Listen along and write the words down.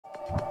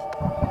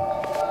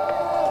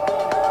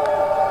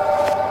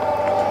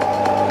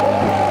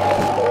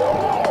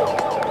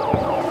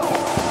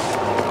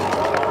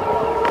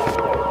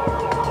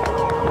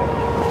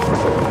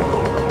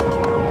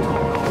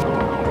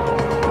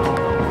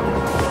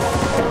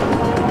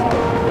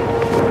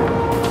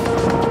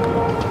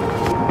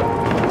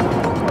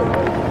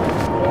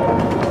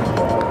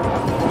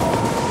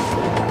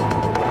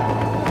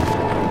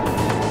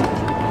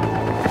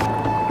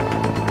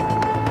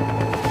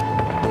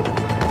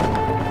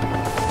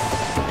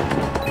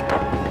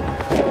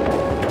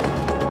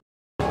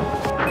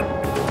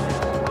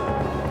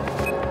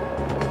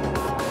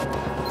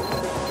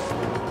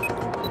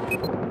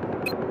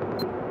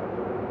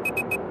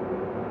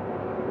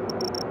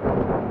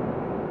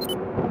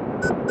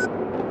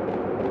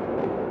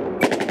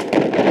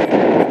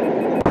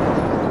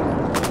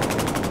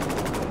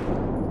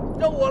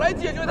让我来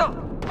解决他。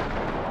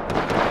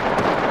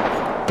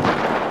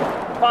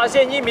发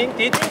现一名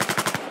敌军。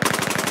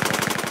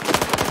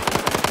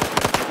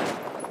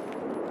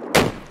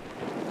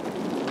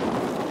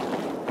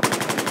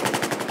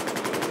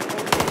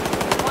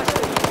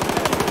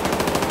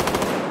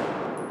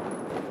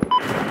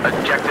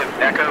 Objective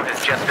Echo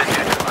has just been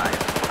neutralized.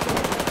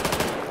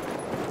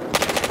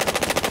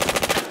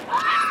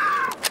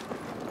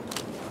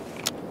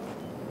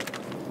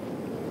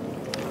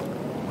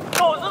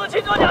 狗子的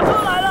轻装甲车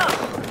来了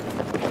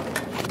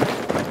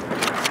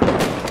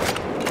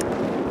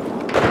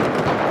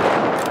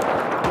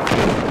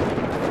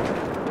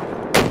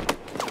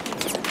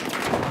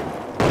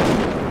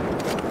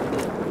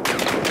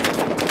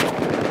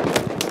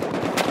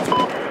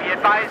！Be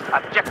advised,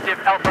 Objective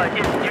Alpha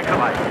is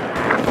neutralized.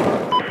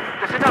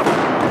 This is Alpha.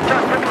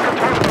 Just taking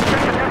control of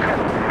Objective Echo.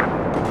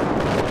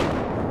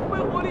 被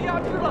火力压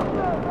制了。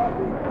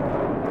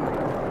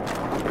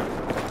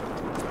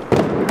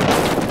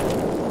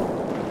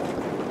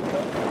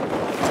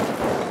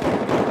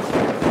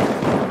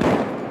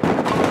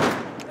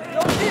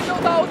有气球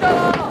倒下了。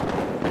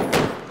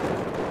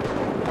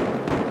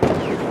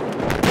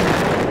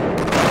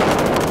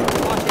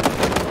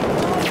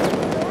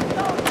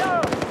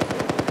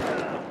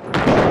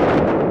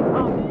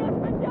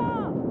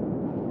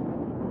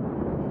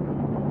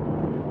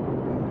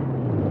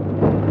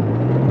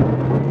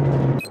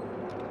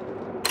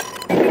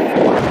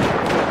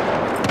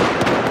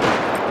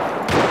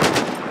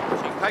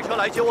 开车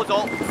来接我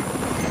走。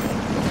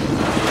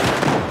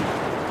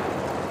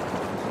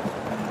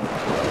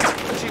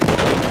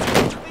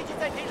飞机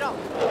在天上。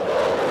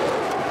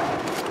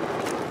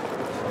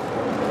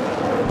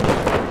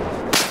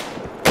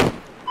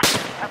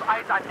Have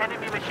eyes on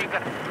enemy machine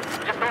gun.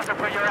 Just north of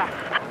where you're at.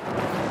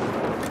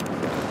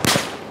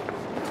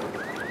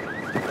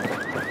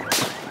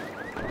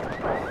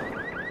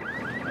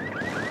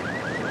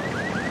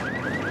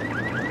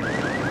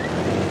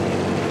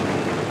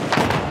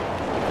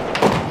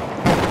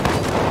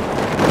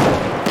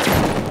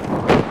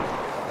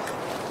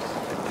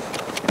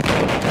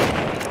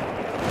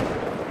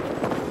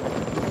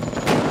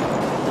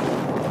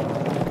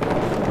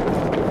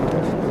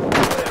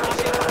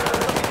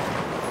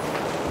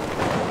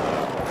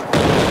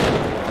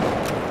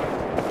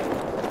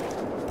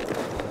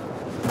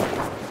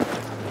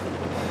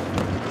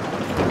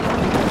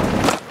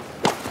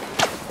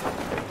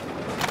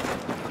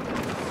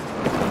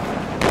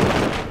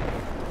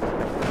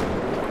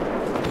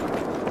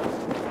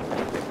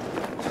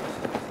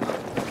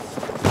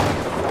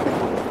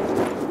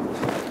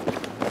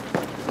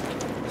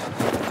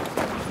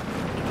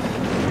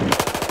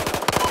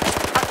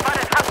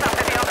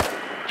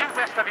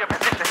 Of your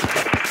position.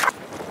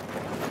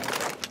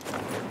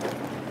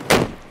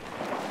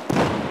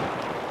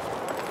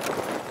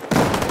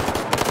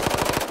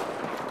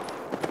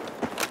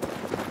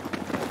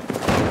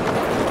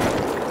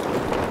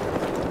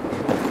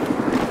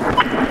 敌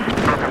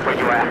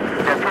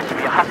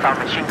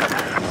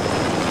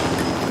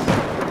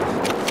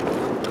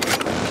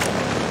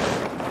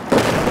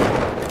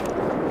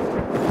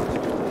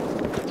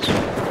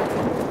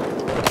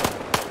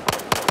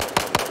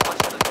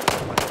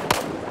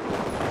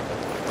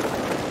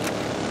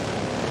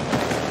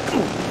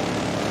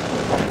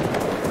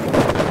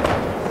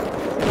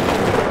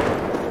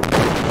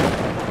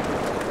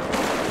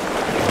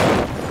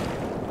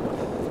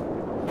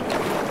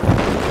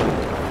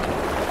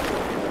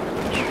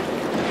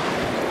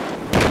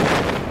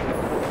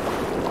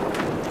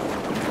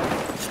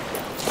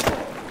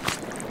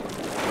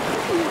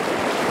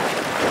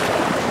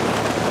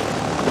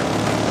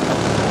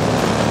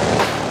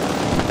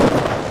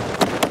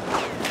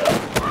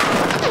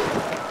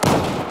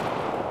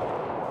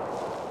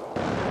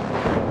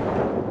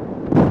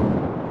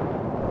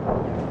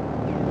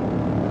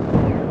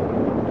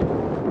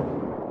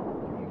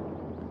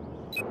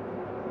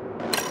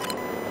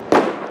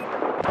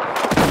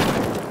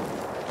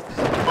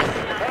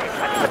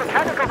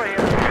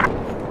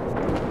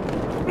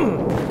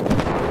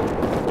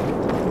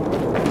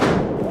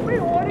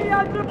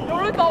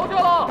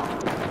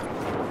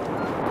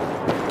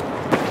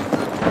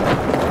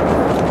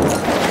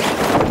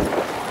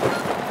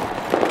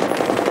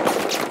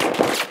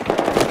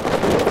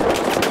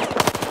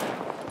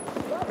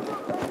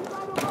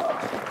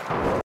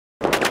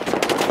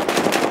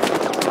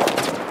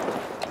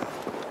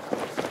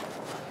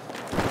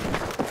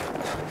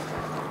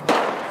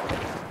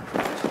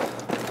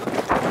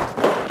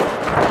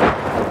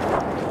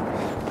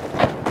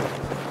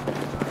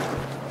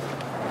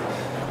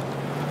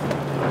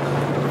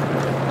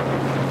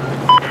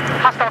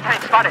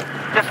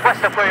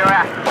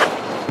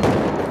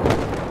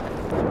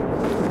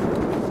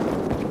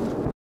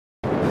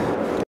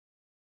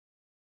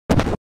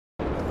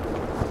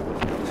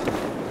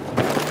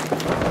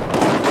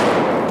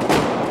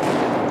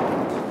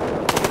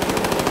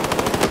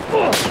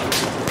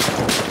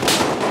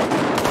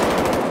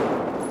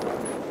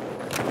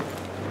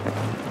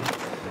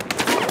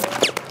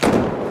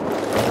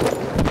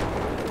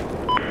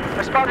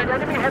spotted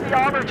enemy heavy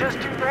armor just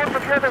due north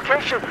of your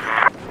location.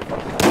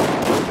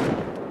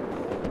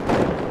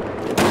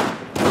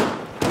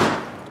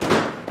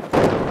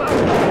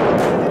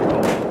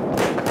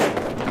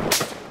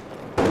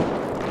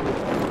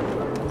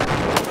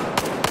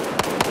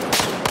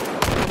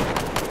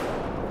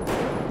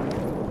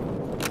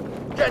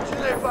战区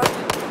内发现。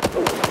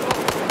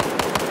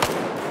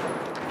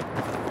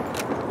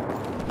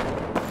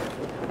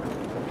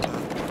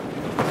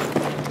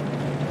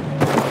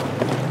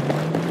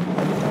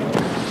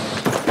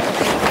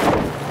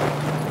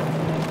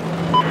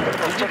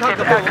 敌坦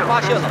克被我们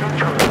发现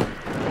了。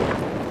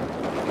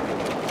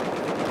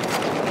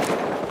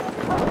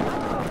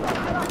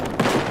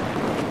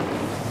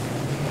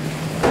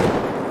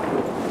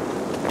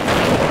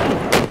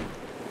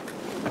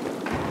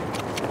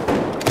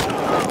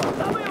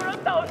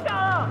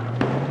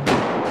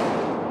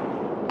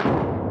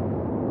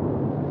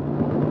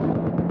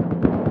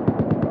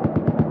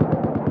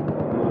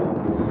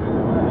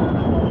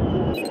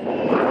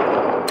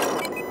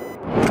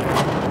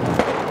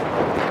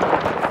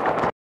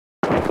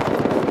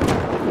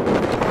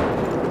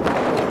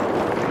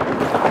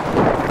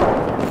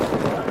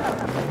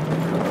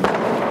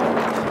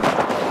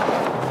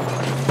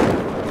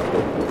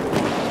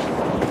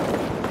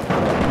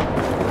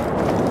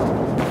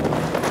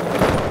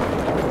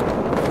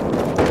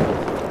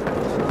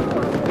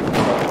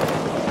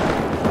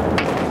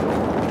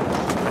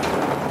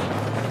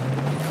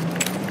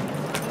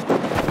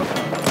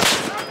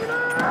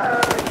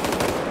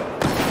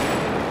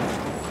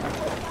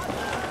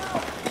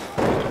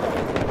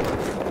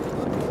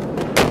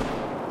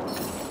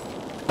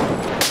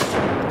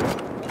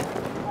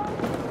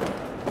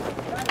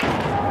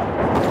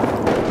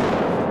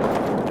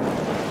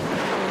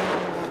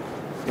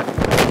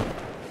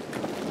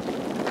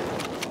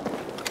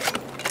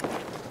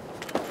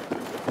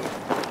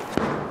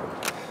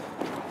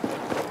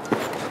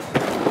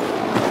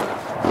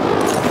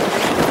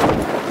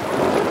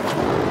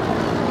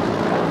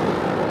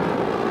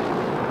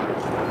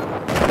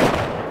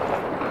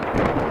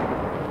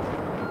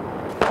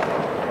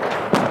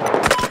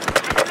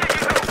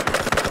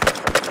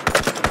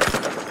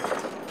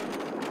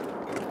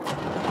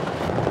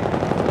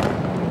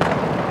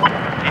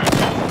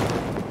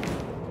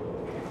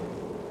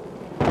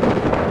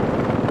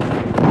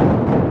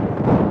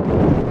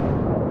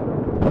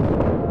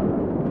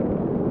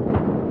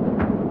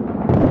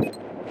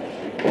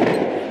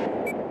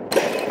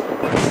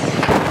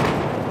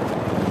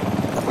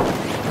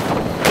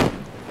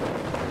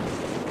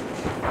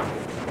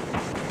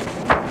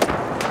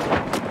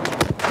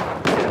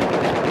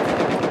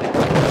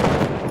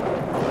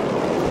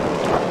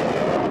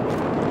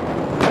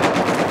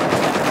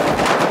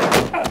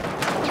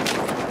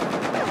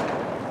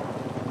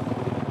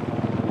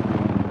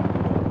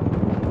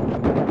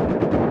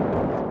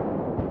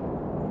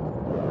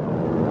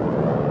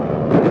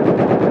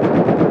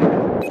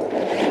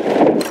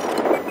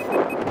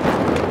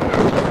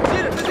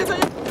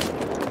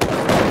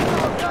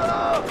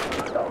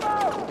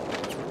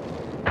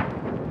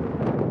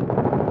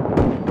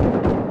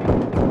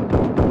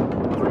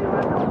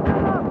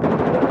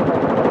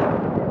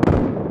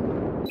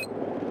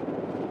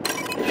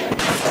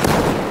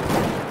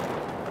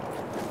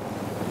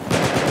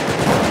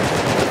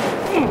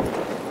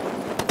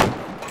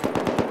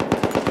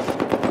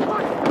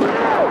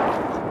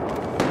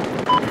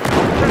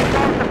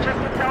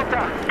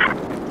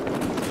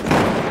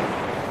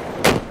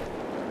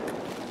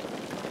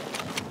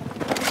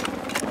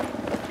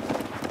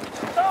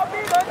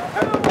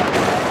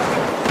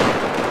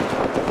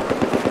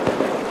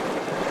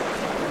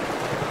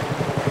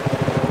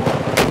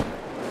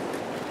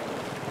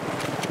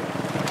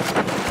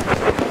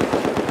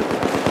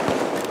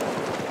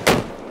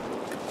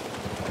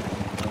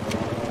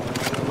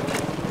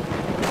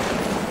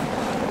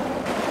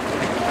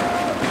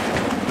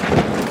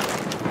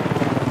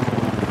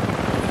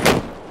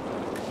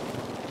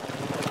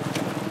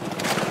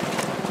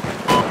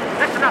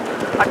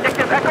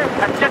 Objective Echo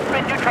has just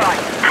been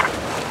neutralized.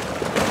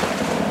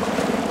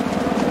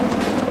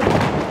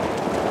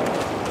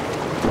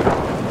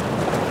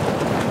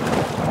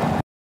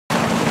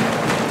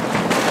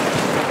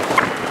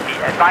 Be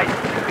advised,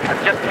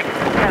 I've just taken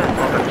control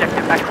of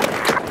Objective Echo.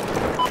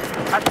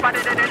 I've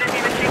spotted an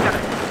enemy machine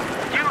gunner.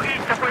 Due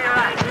east of where you're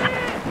at.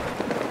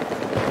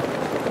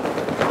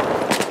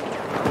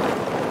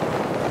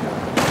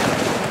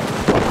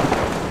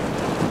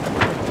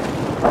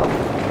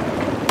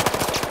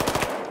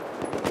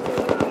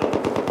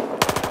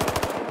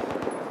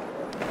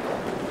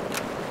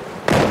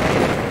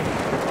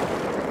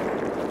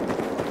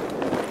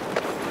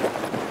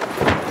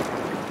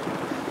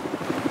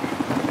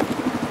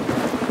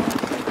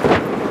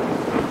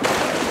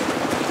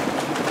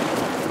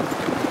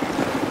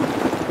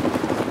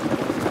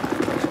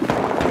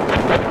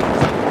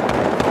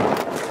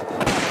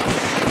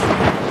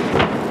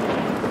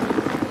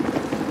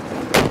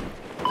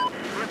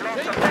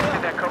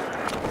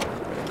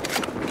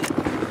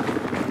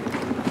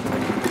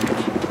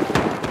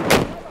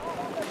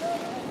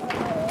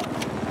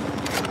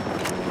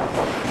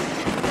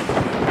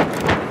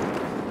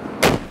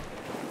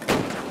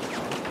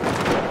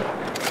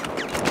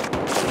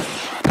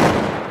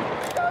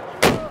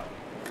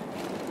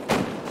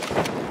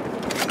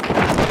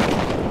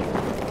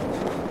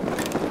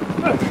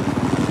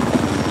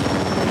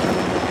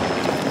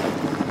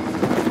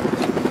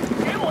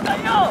 给我弹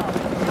药！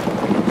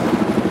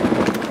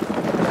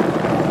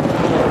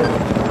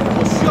我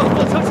需要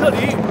货车撤离。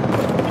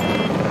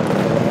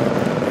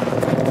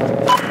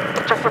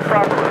Just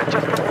Bravo,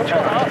 just from 撤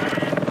好。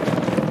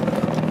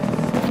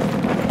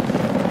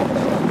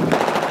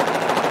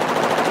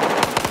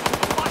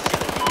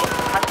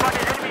I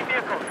spotted enemy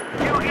vehicles.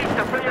 Due east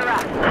of where you're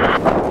at.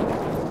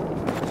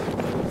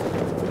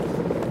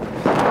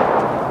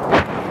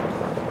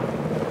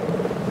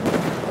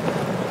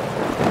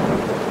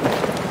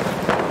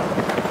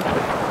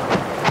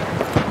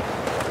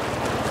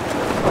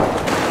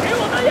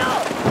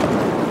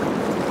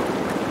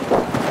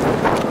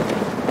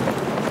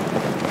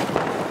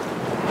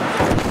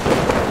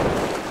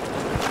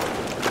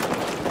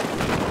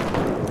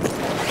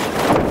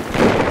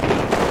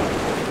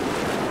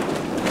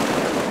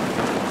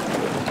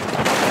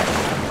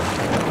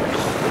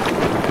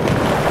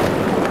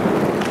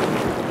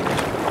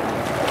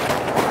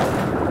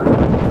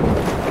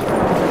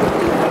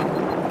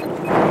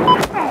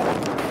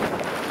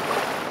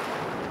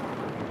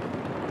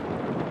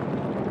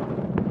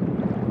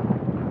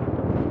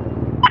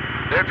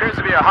 There appears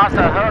to be a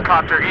hostile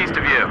helicopter east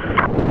of you.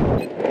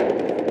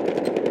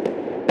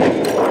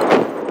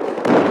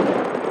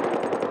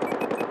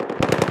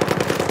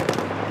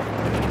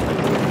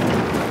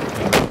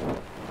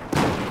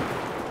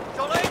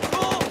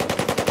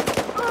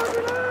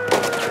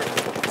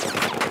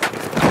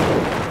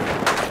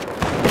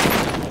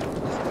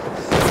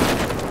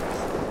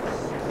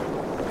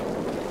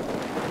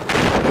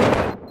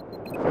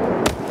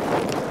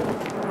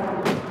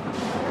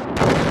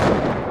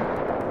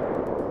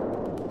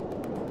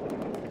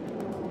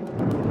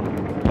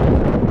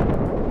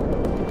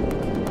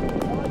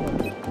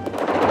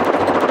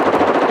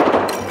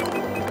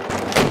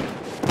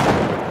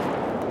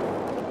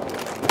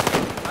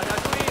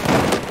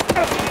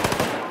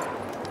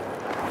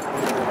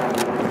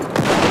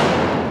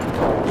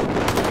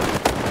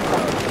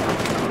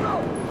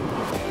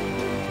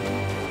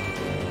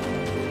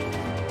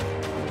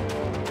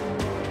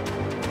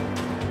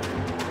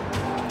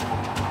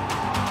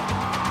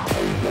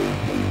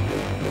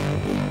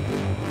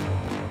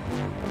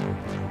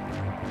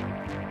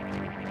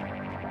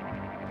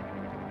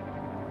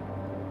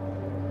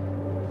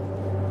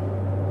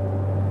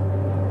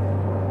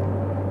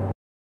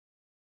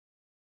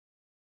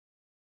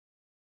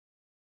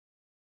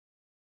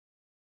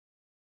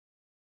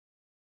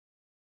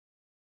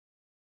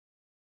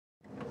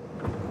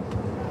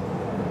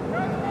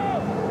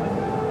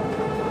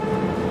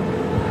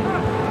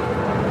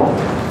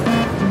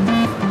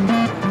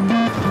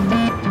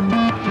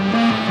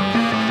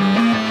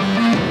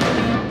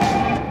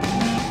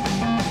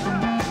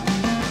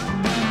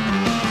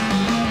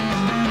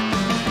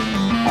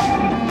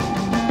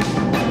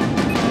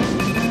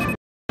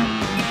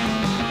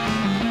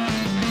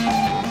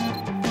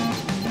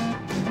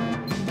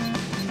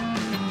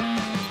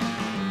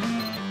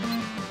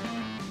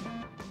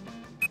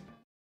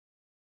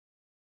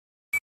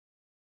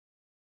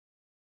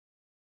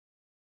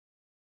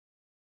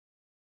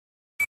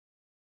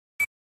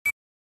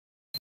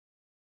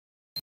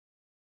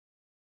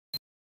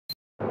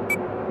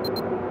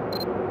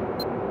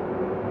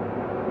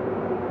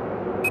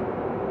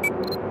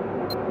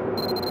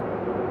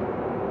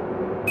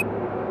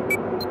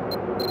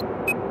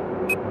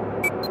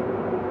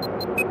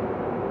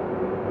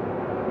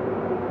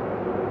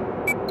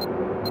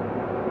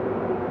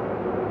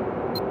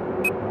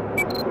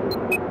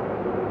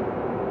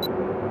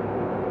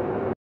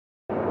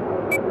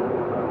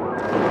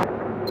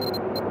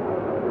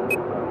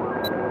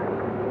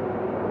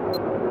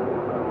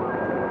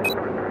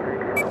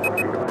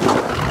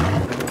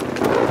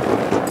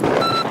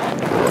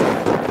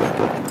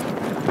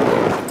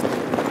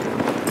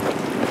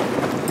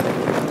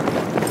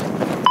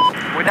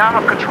 We now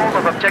have control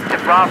of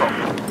Objective Bravo.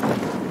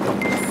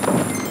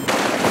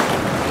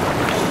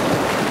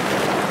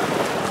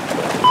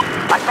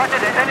 I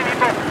spotted an enemy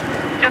boat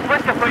just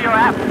west of where you're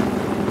at.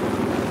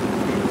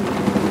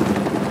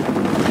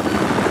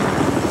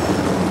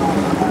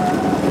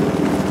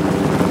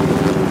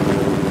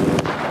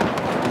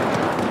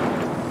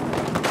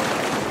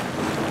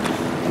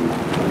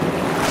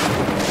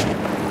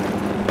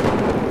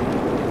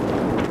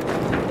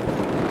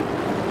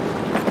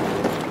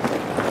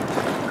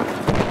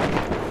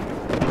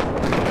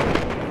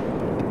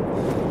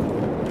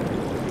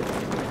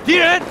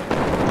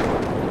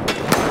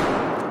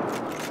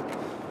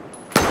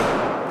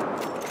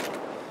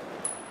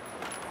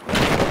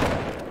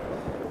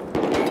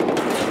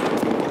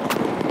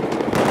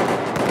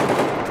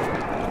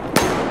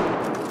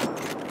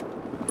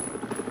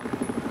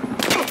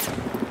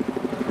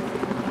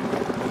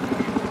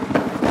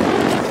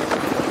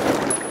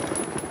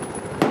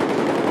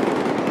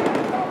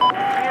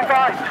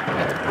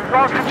 We've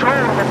lost control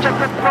of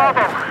Objective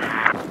Bravo.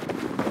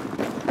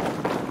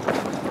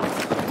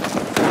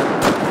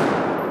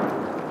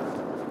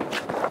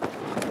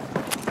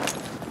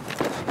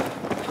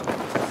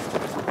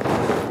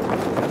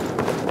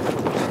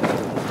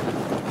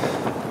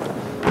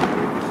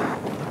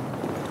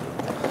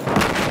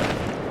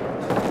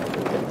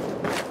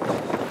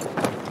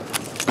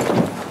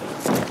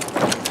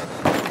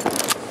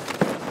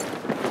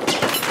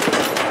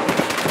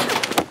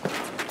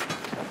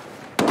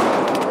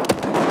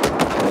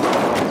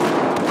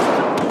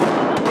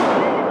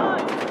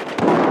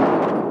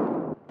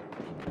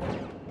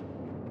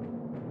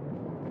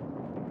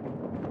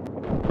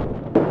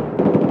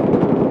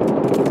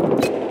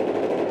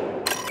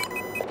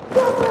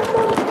 North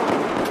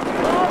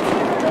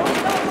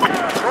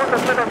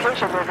of the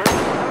location, moving.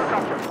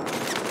 Helicopter.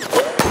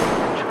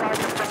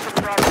 Neutralize objective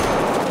Bravo.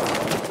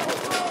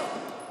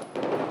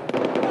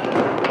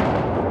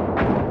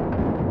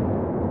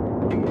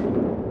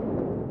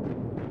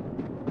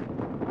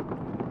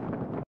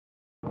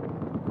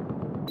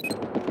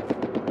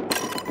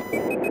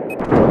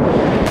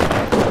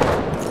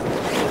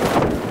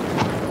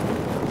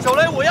 小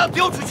雷，我要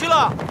丢出去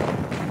了。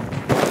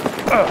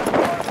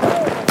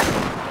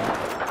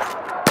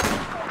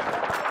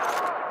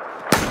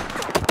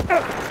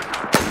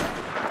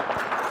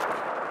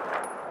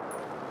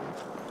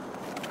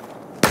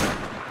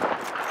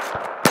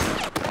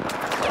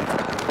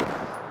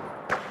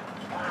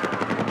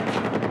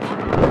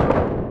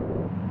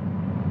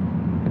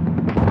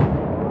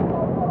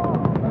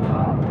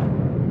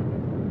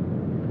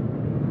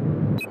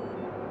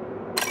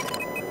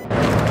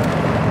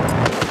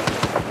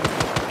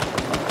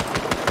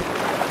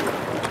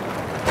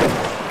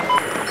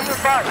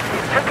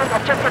Taking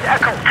objective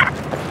Echo.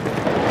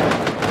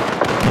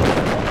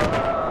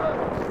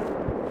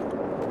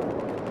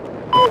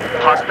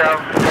 Hostile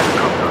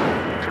helicopter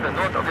to the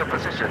north of your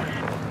position.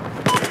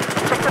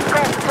 Objective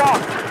Golf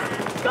blocked.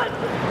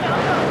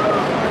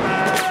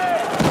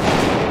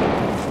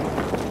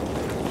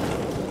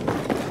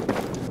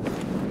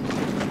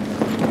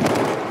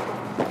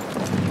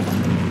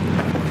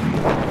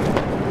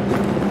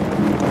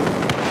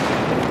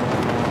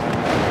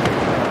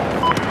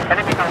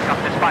 Enemy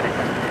helicopter spotted.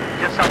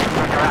 Just south of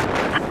where you're at.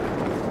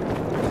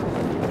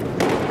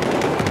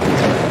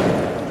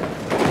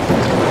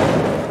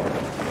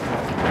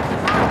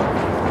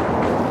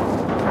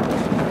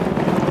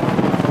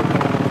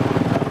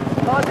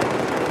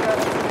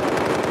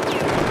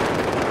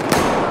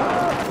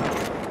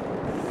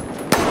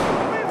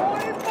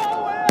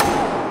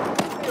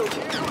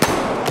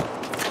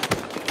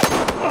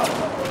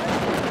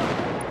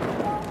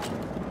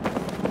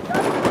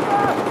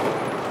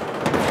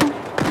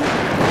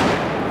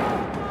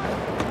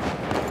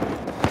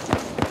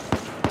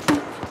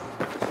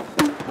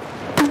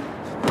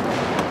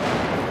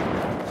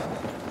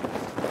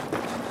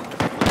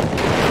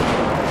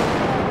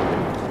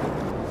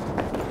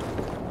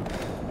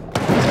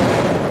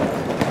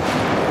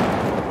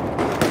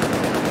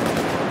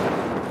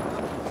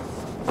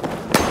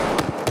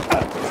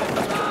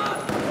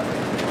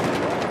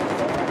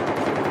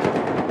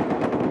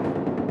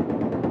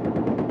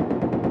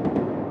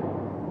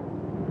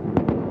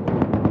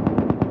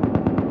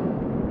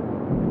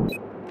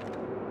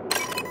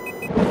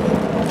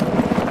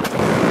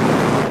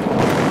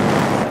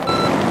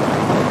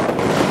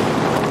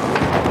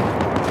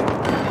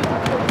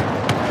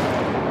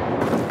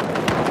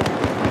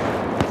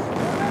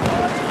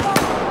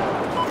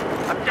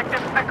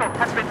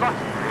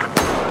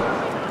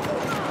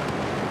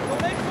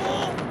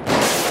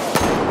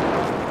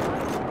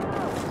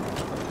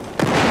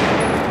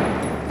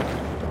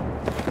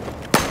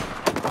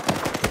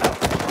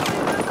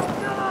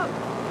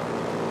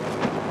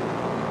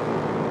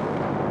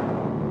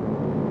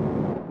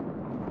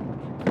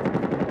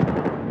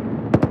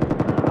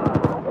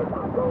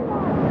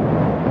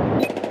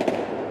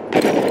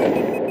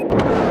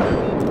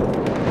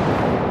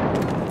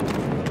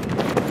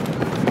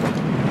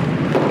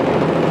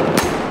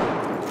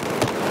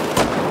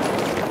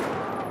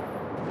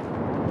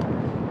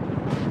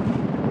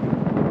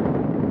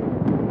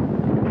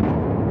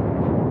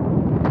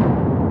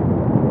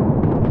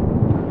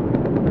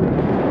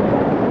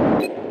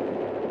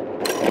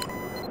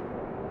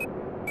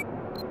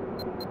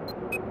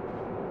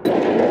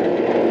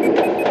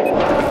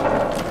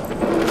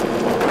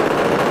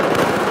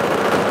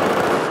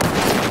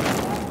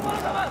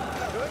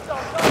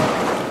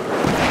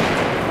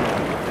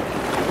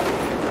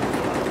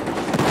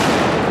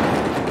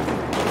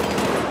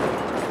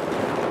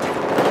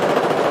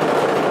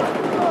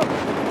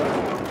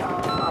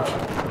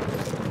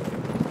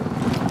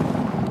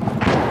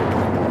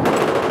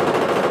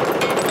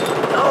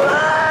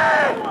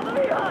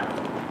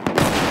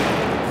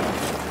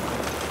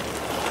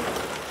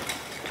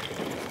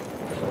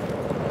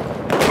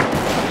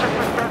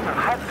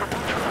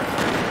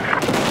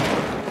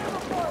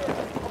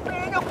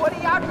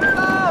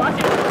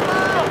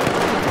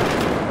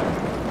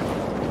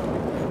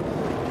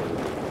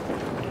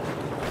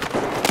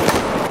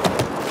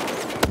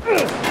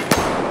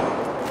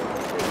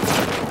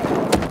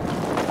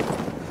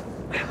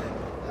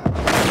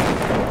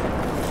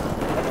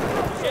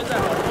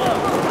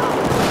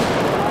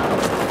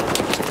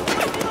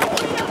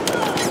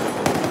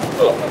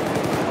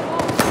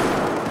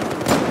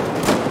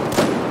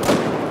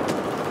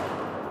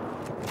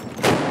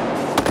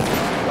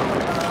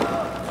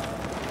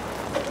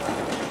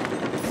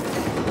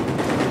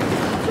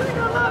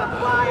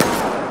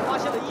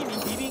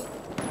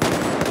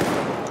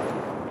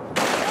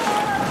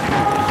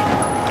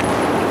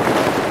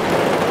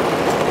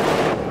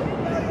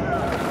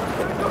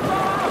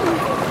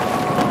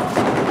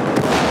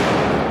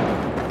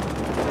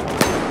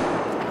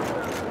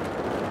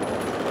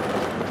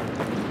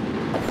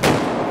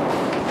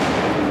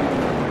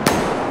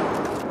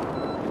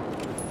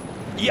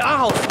 以安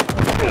好。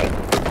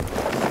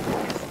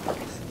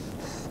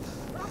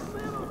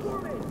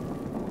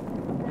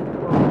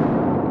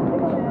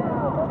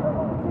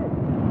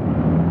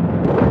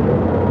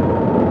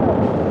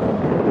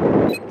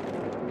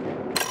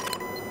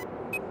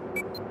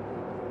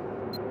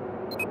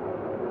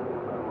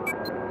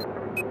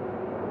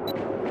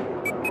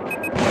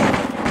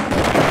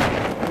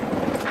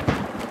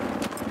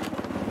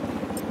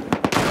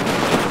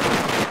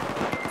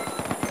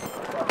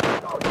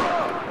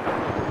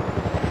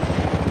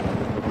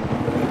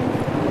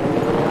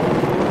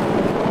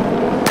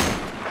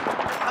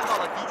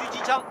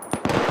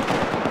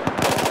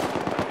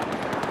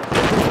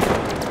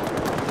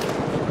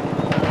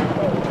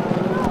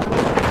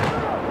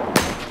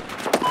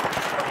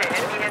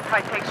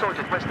 Take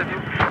soldiers west of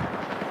you.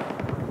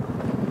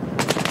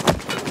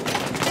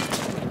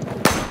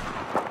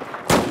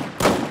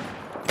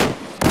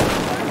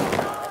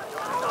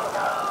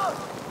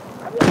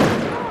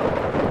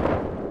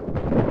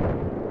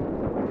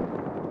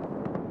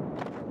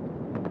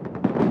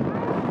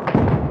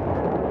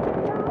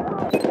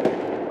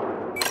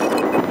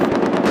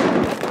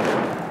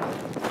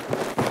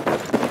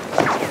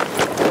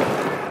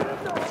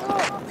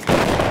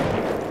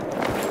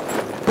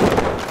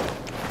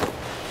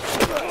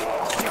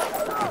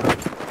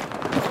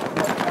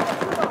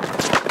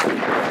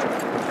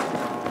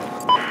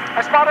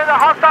 I spotted a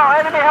hostile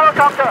enemy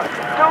helicopter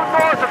due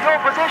north of your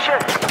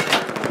position.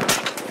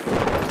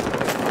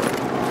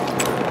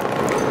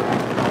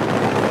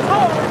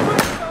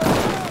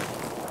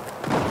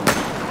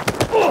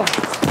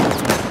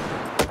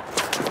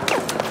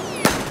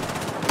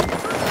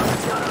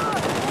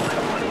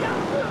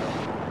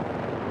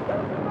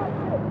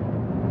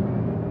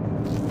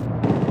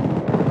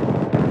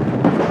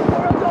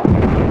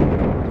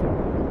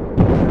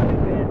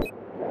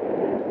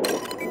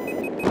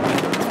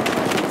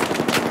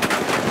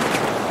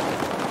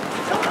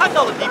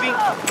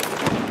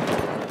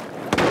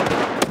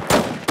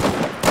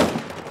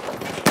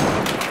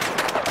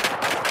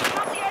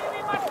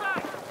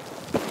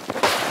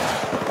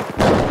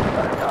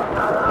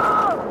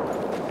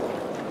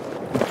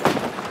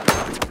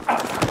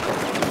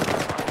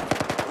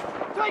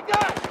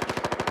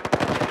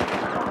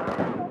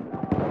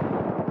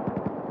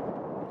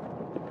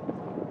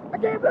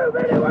 Can't move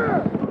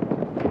anywhere!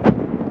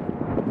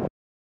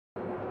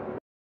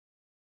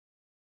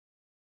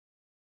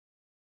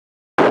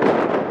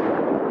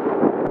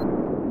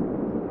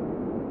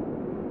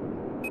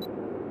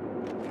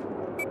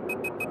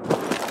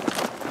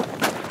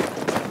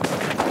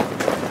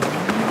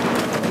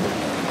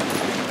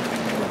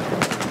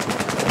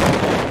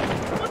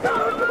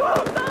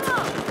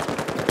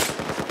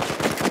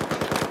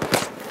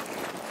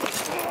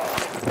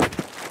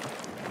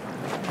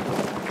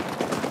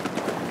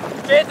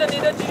接着你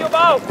的急救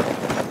包。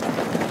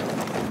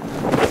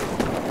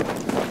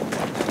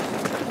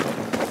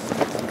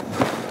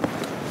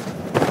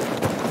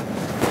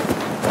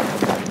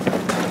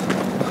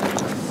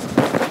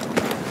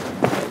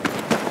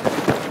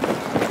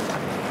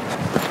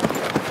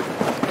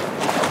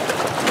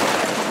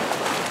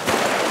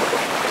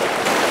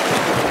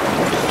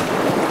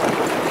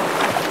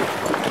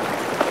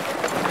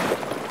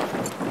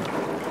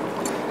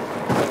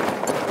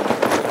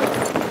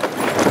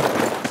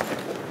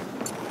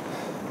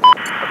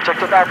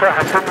Objective Alpha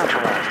has been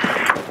neutralized.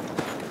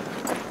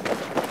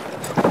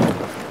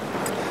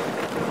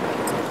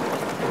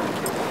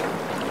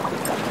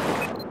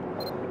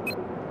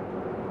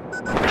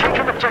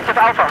 Taking Objective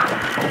Alpha.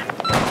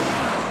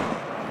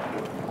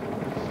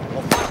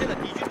 我发现了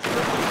敌军直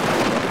升机。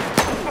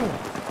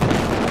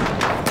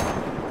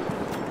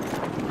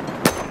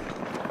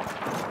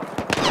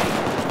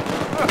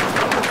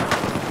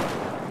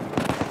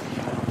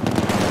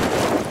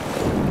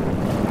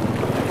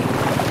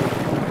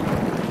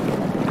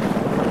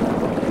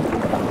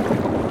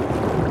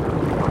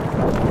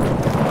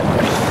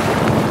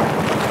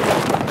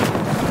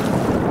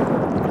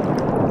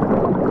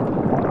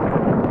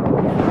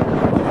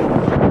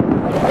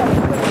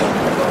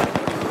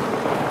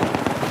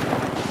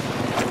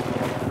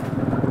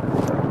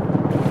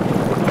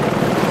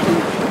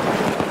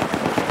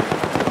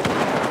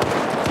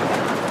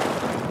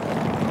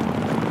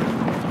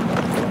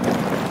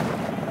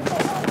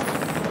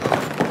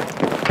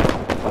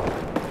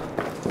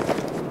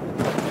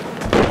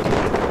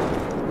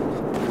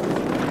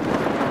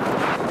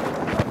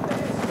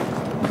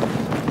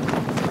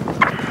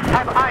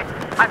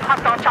 I'm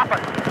hostile chopper,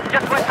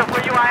 just west of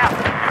where you are at.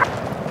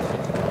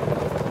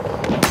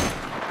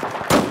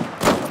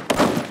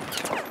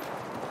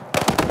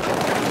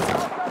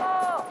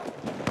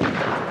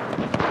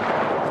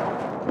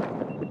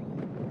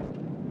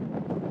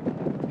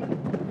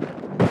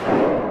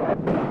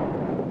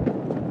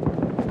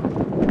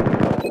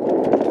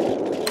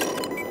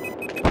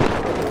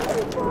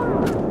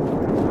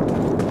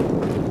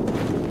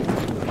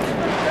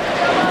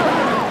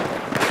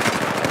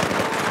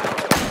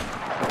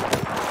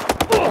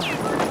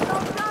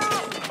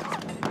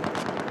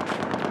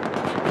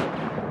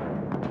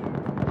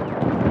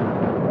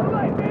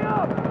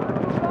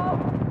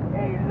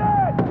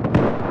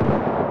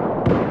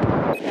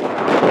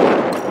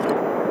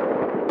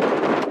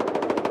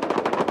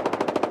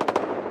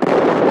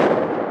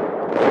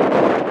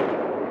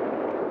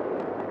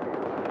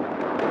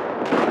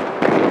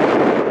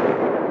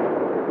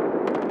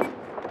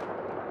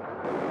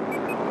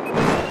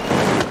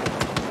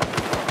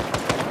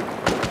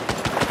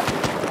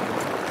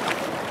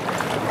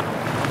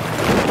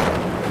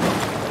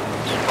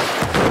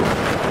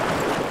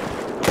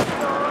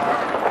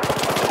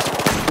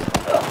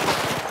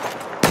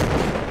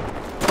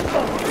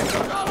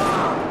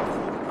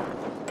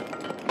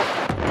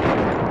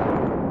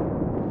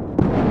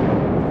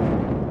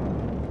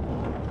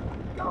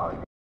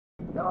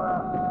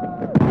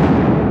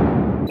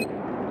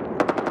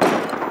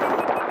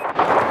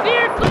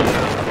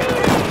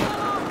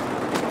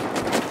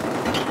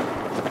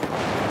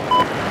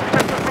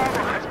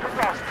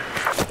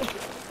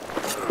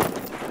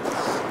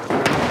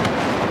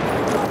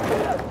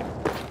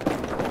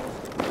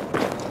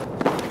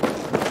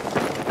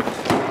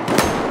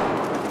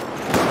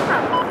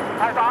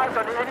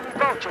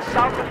 just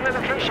south of your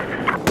location.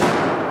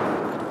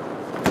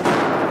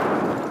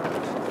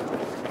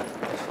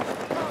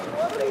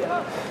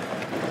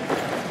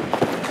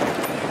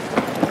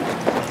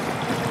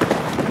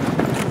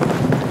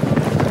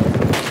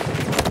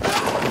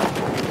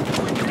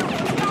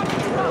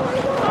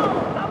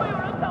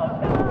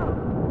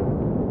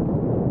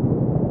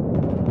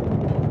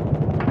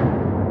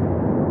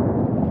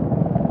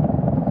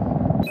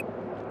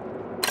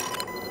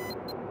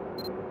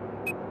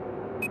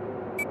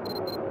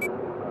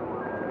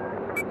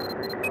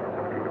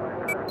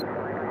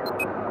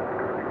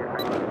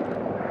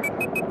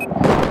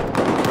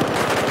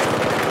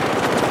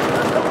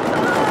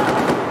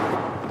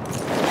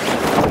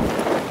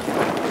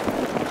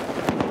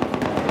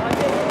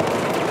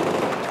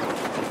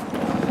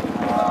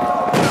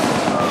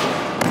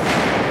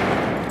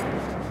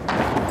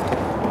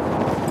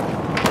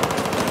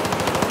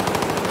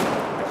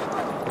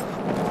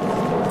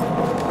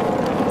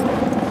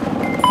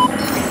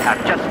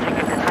 Have just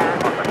taken control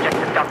of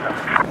objective Delta.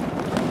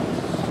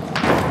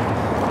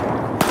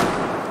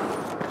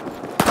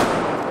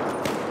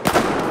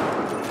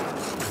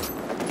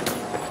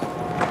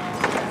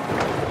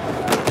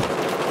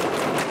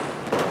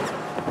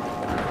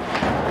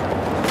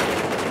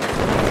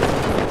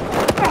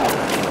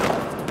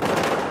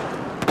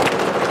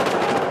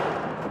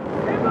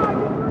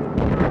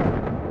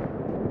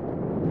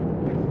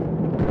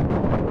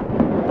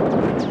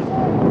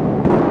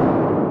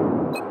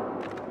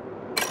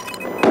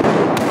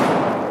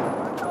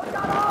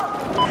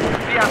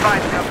 Be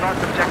advised, we have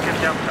lost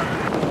objective Delta.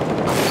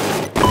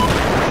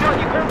 需要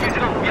你攻击这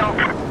个目标。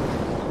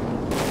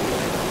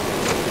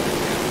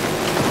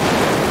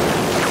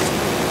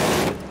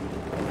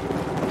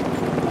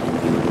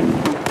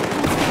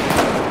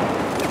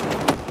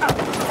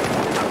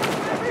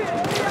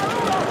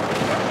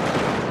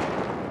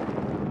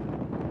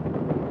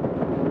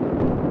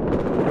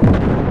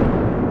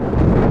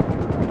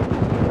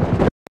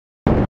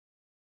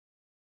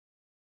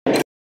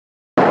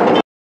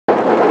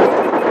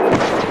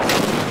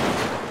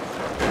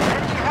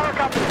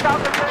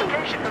South of your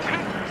location. Repeat,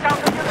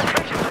 south of your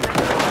location.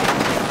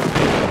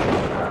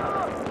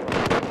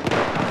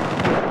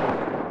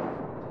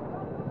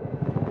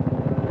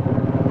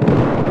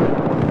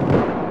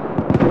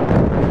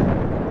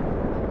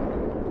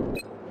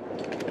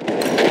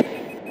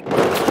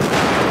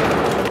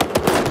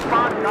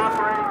 Spot and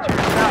operating to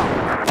your south.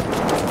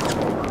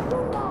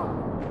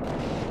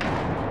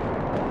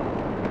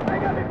 I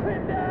got me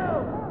pinned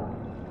down!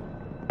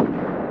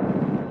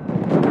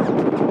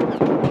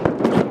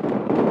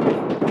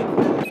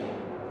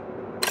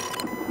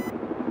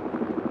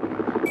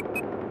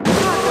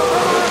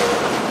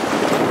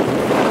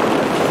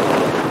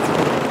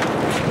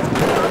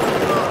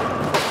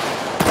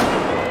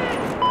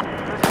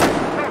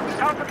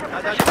 South of your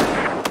position.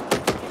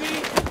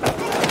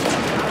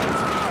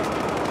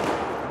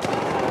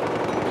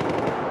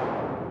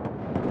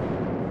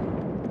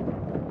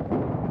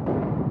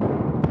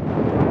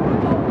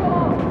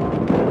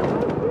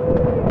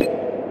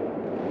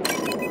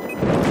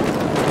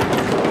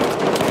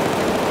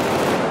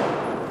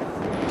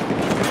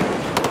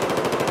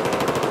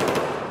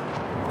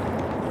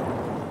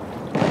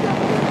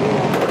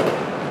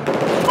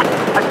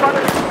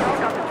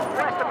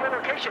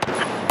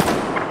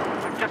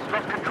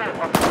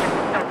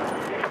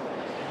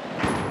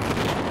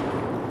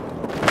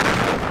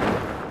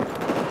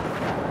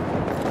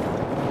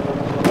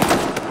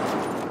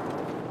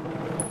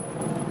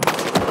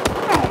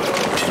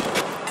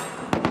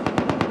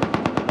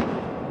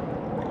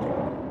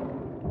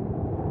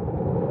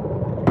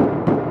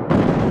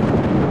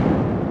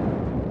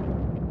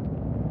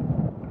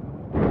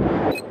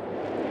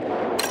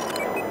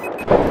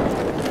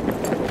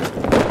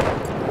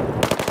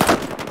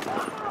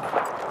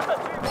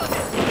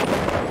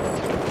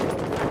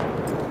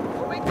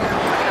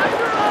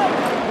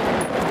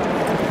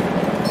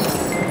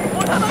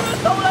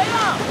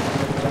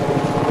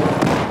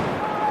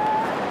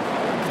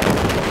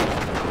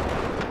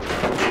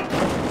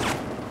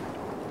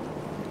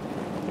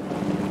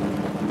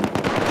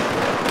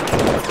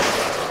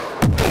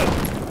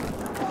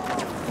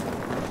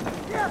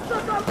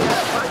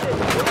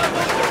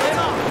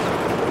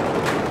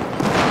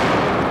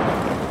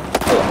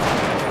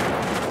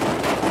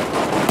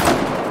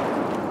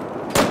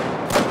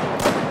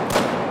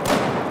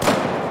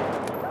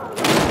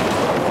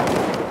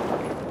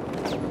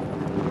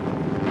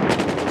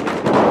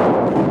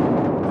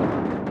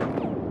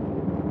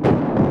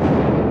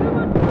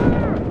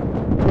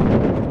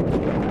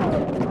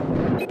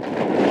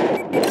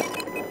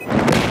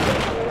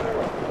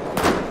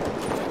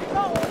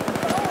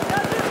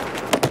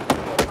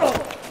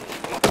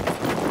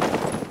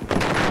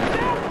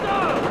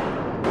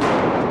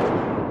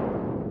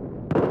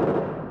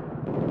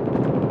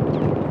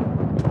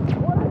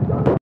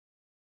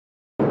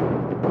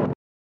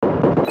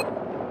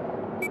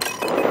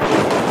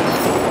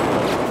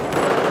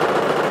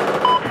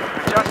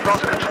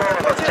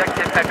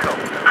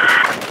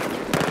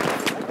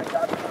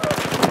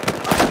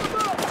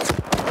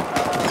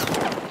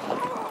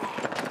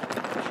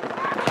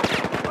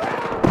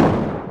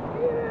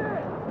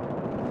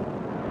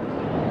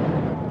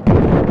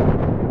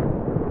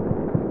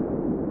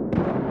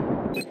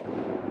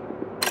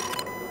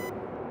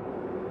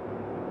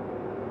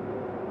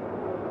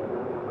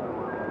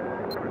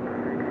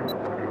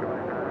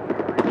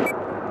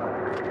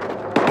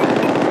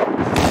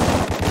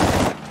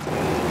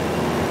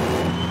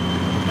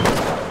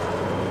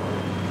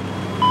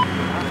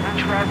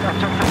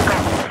 Objective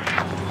gone.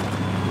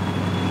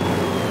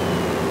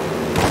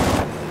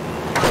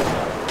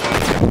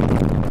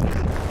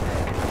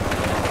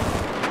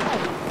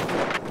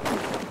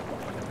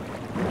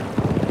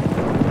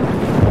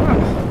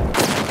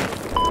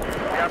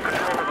 We have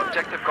control of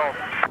objective Golf.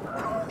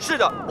 是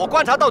的，我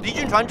观察到敌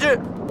军船只。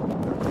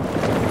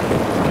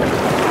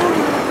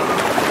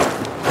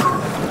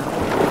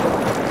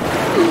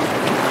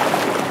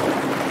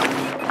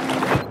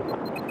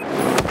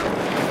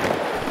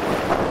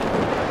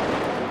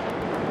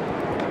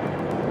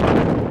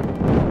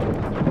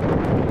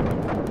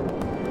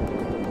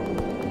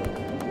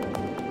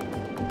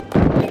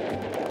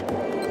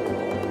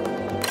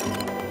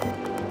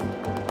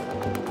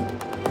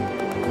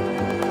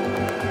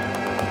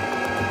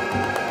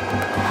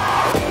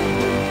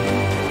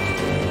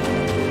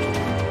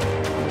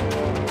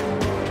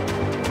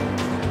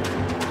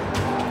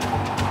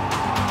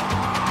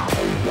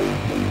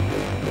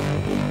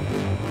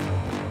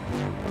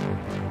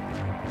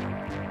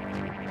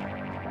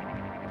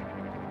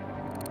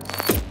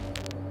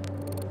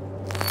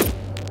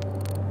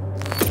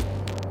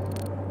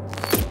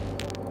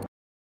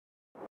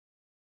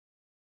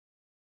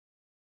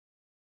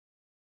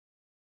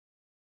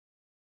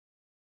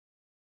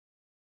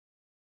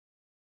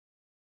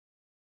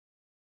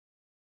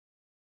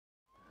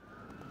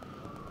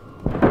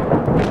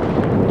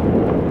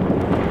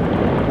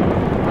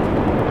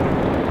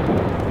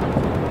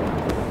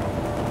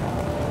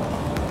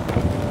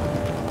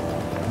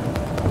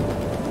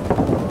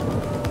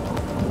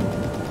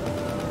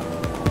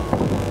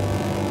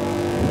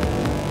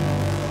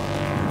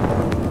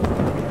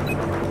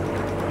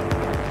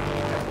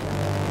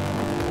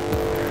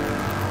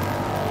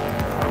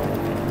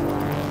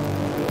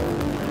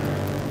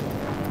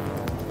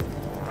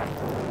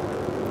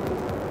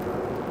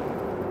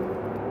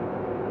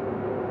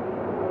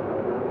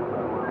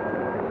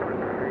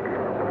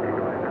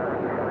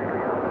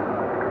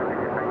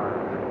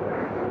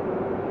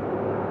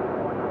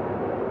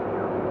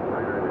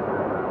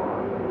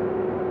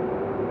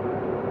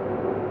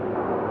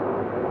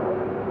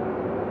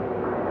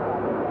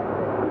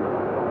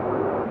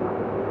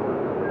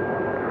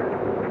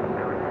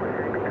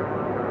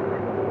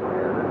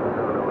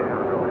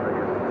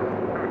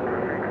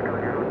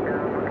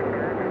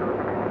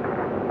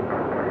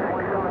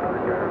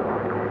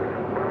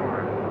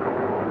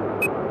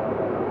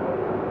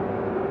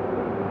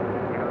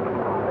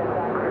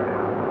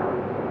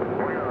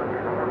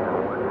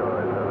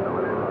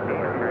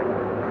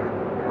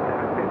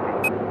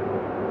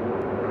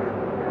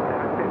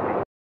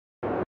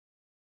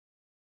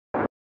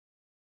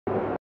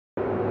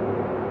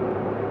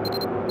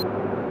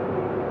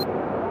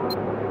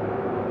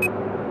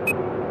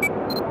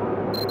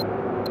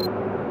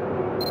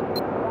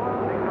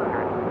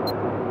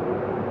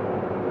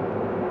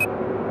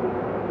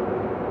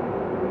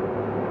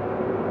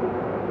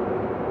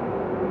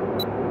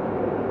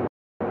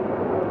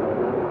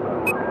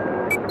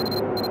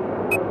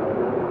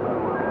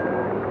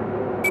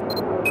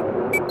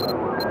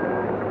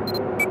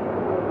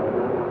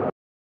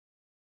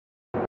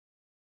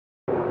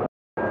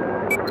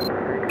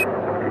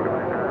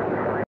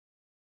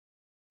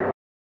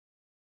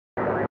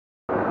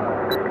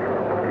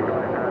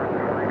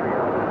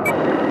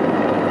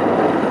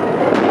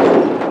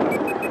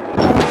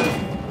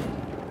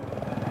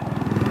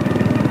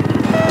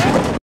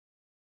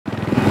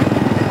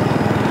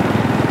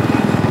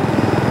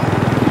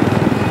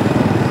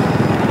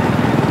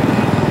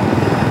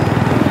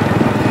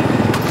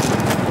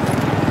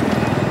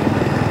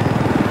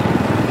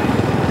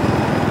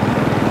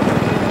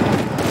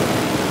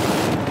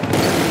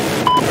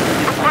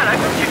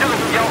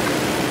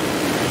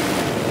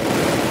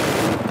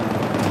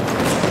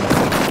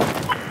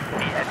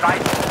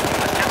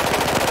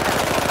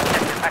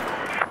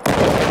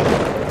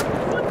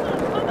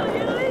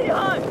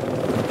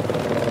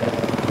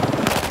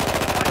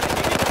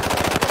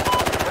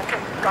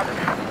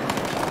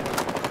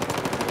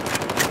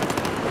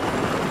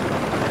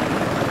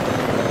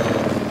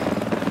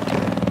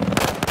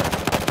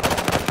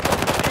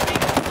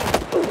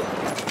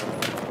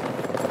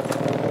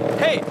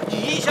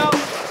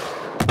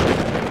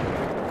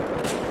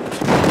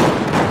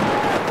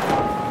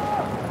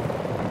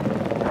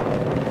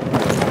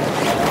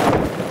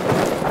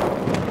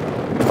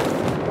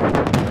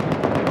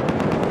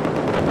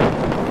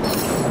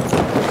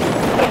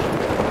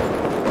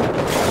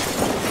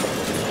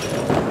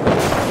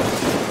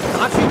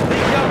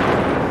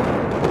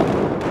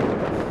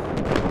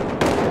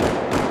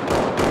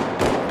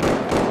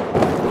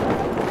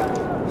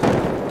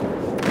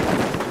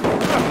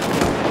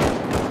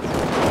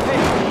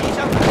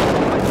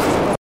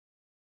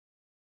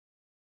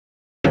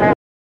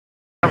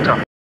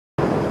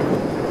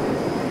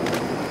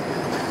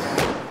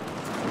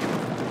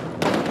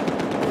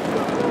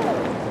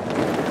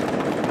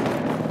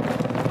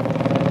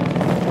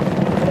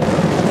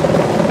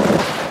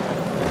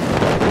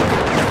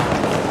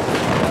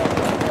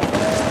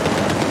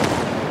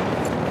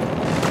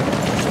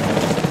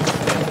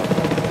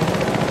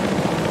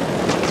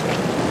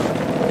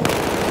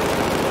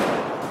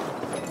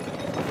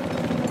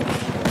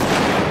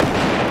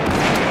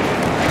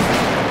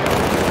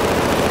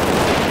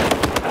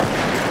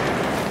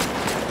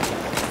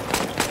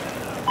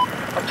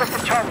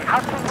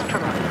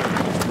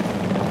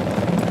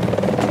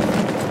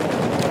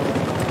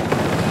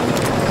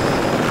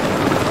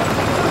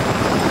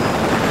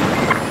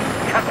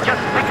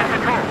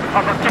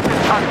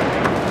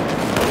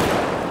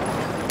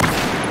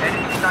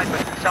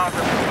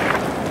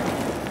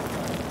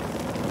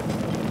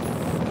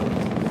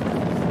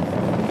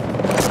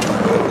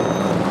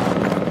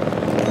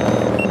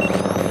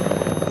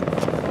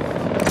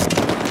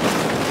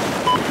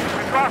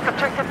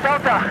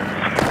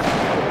PANDA.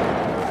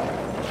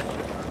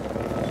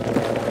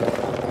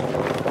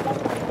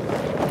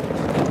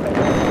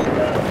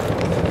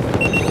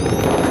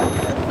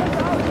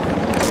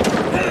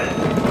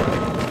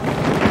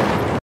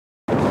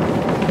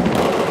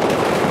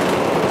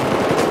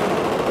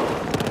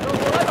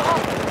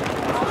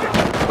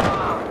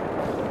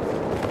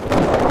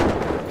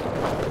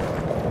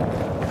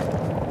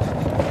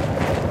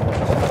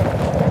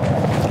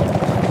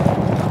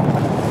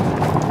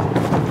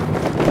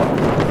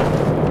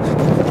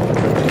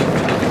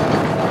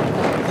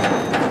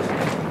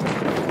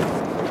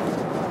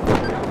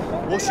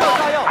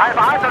 I have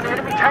eyes on the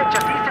enemy tank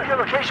just east of your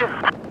location.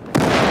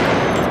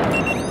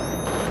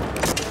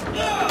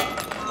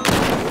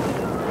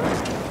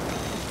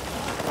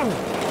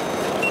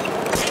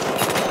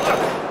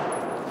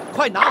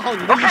 快拿好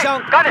你的衣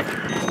箱。 Got it.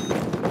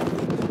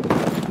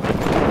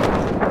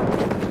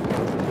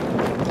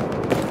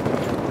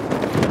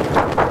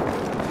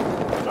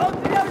 老子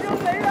要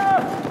扔雷了！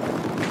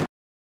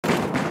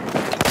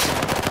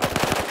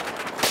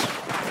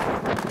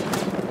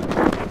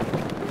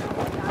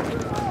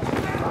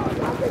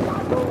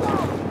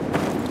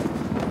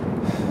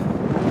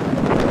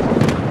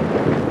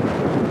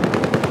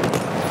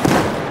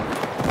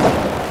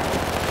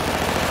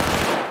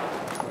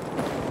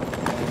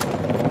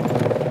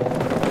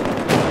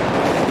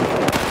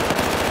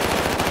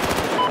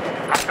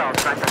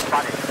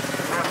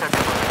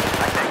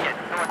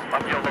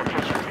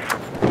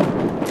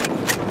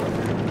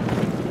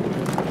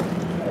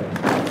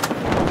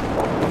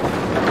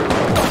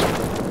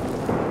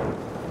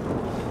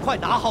 快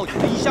拿好你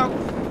的衣箱。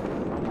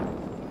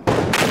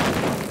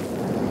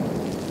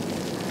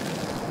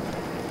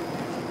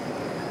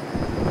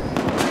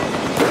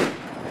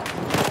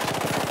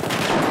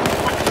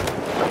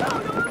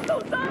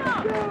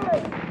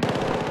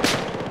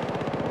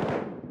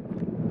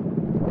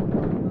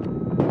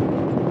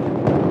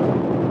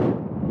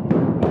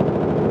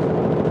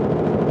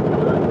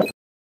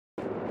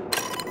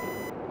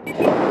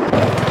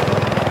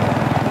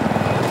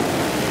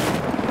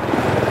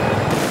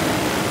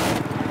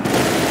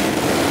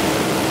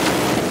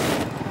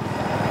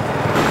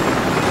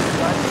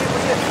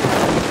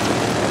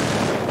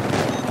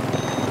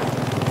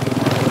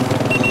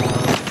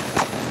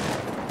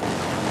快拿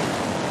好你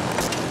的衣箱。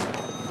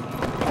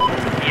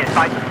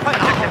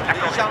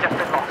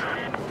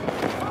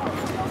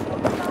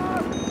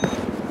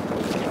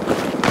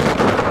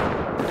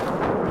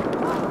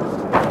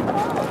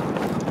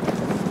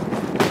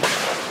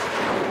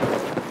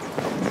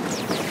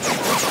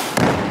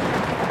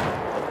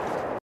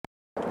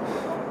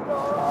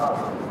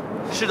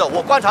 是的，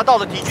我观察到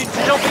了敌军直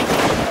升飞机。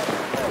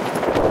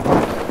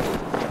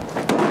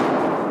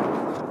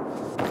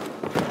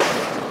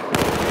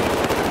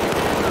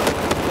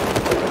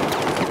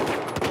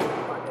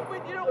被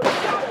敌人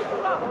吓死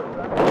了！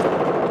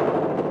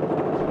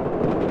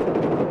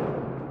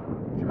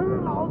吃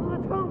老子的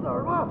枪子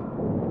儿吧！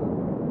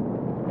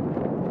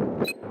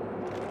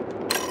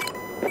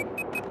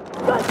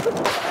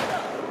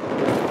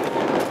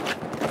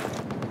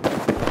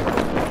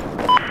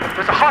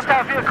 There's a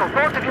hostile vehicle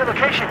north of your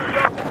location.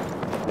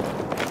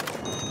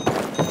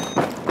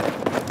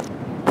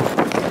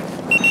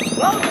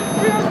 老子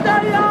需要弹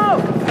药！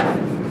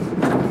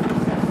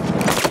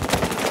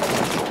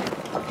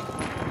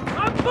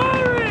 I'm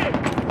firing!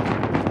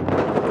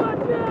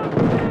 Watch out,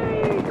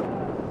 please!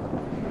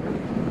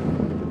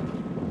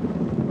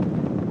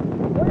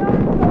 我要是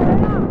走人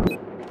了！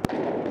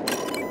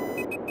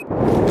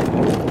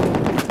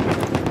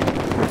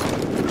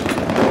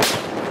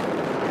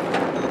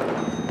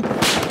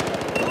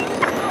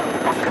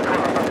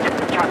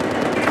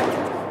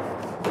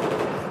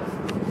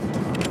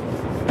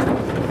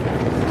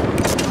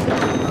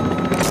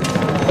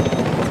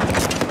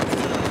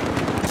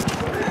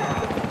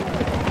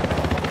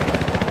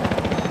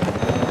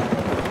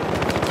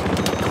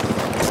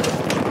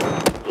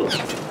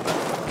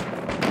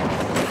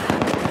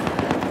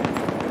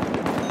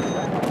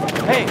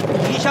 嘿，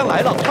你衣箱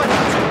来了，快拿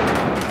去！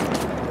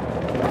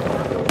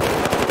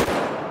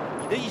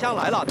你的衣箱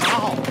来了，拿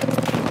好。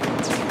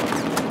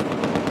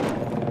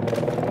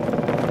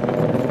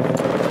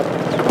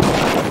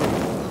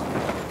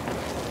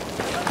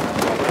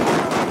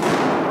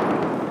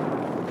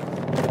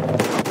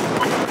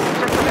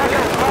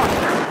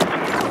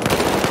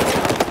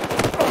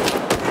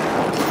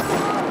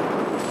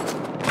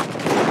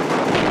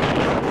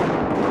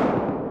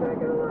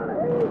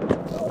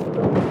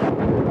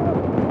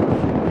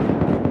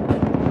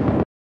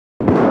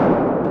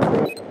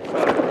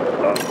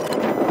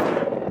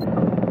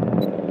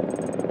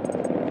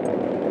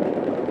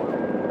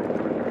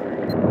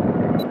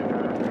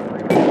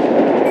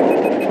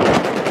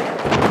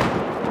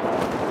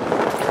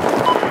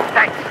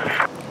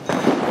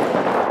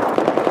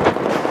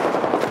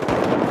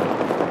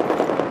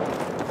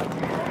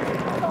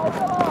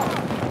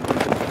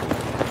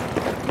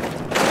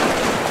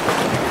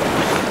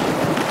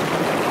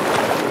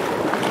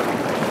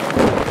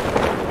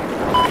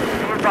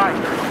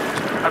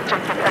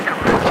Objective Echo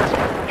has just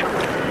been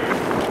neutralized.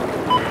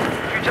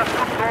 You just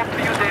moved north to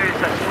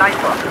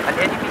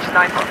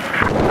sniper.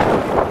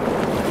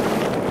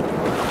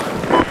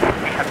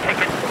 We have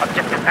taken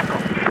objective Echo.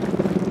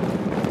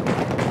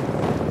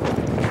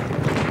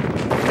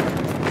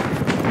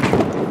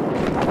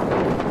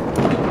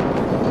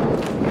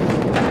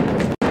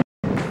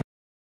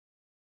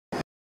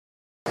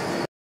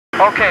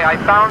 Okay, I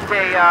found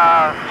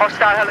a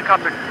hostile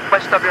helicopter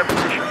west of your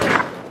position.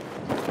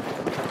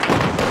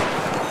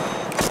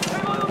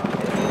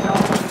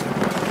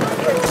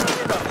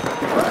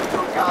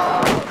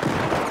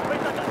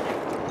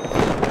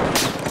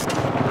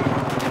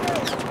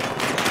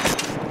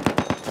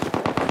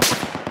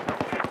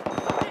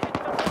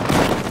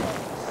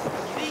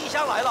 你的衣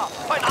箱来了，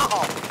快拿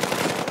好！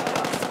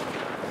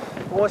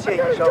多谢医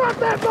生。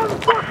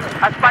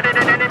 I spotted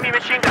an enemy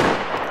machine gun.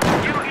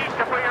 Due east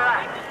of where you're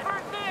at.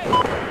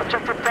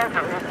 Objective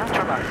PANDA is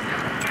neutralized.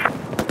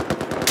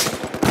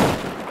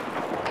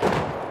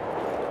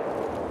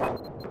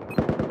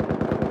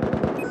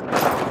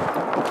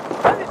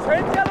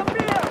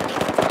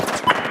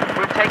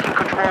 We're taking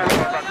control of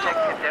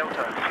objective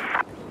Delta.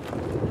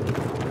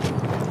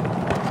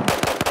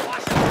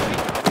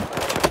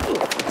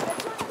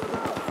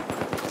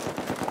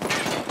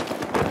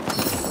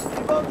 敌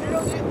方直升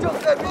机正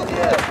在逼近，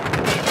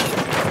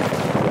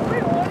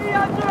被火力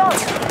压制了。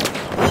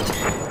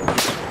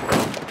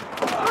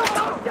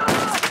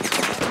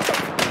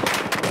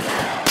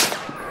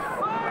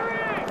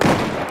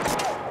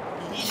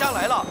 你衣箱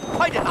来了，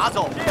快点拿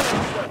走！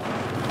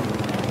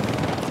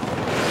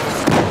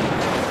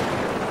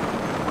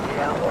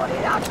火力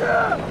压制。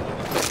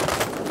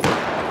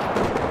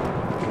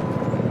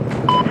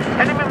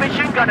 Enemy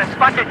machine gun is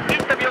spotted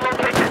east of your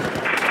location.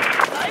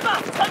 来吧，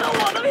看看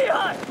我的厉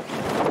害！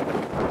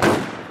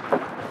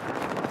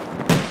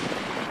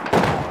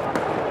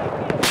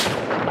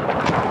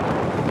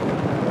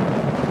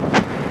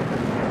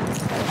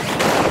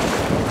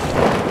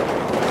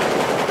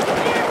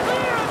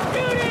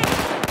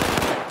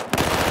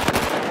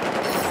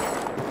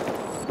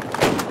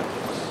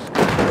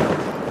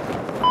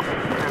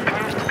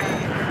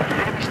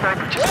 Enemy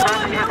sniper just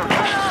found the ammo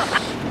cache.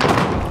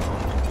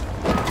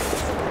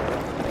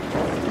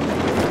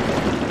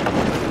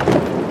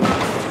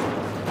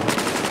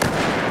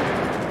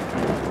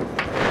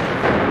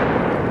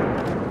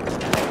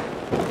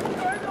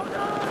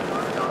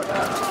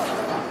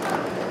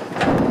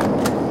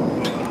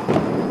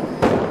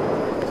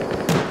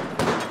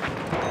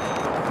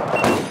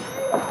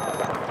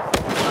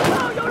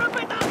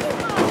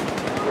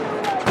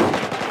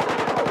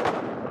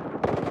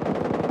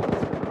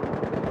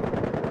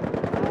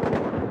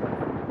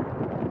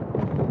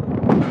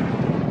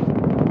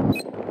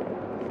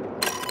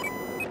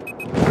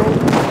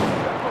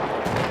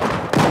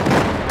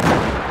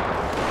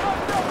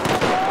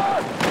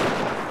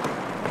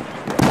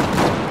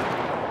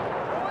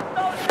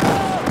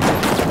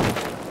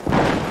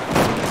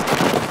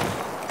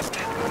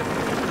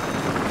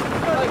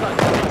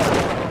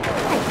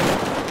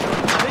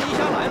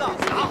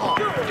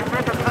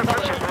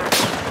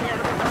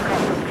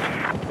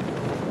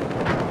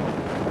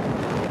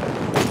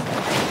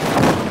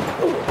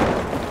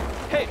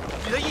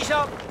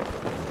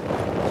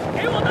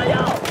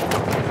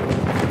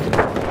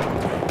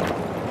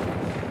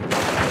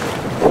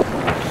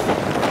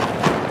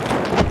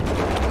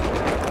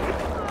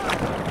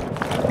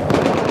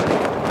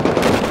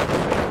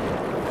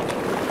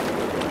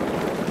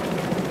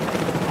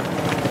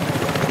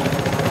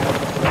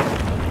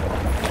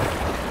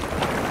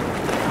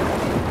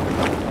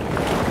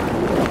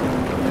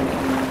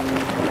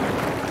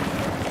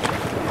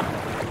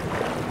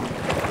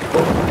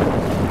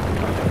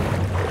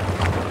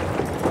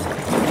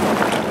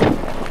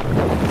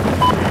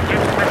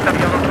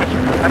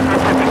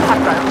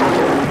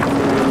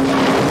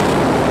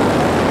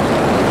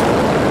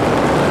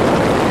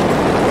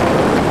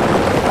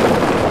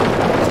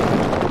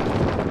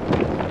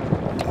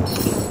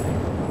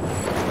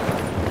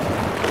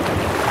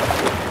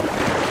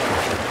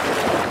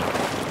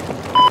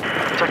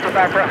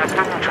 Sniper has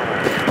been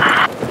neutralized.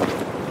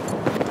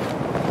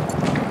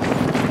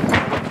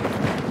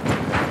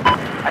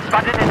 I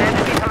spotted an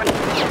enemy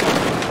helicopter.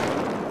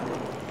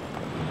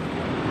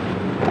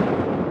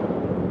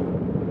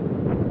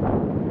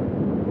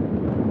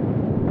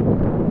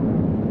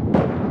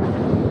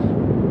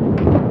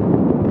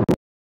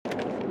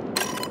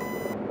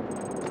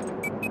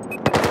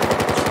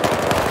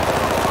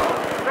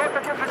 North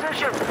of your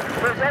position,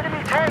 there's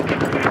enemy tank.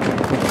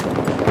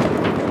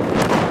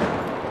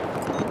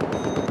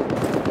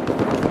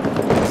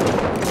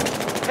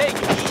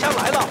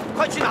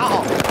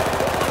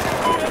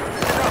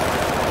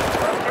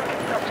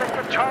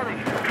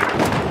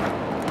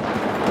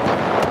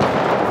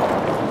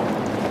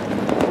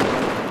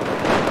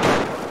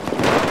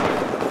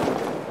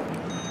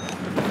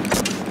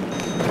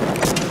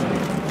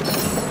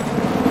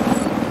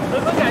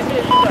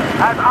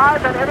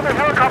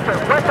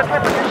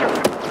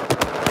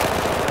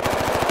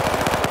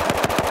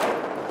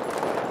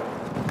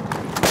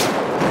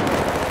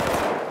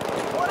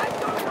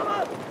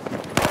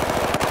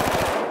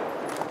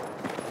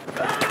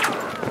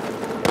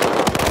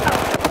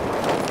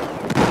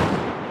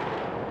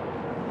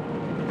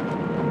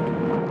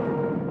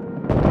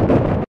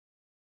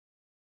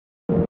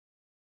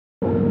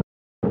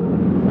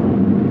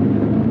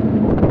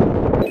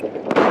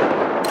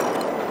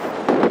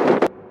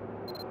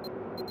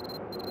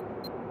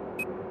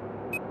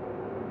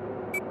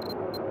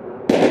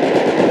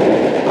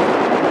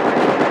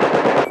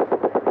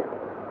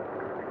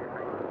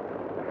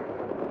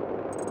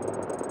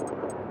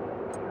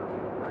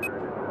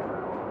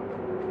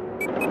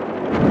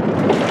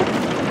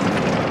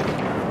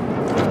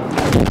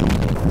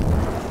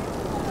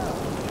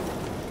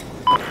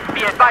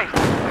 advised.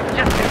 We've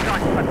just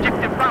taken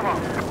objective Bravo.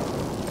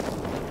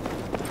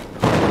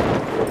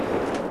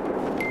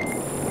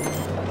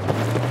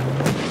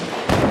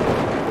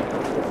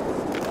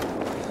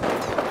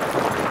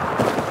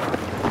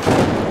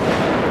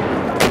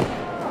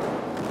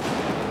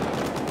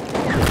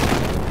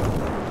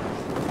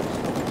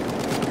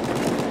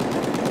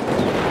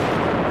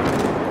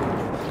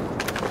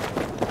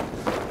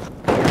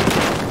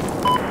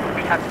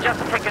 We have just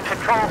taken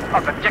control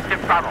of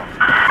objective Bravo.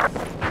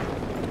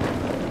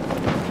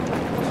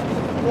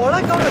 我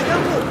来高远监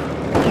护。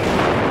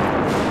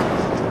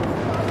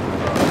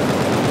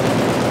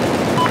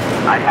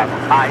 I have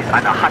eyes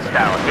on a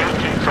hostile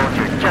AT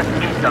soldier just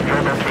east of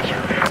your location.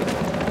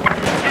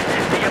 This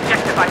is the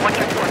objective I want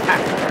you to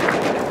attack.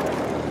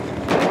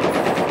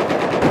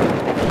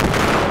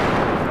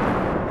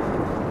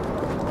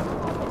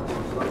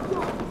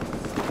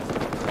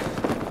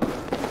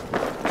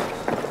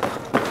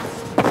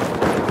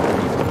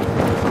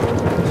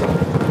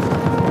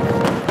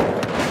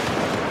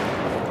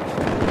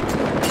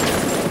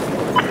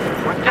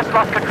 We've just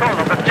lost control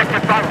of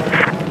objective Bravo.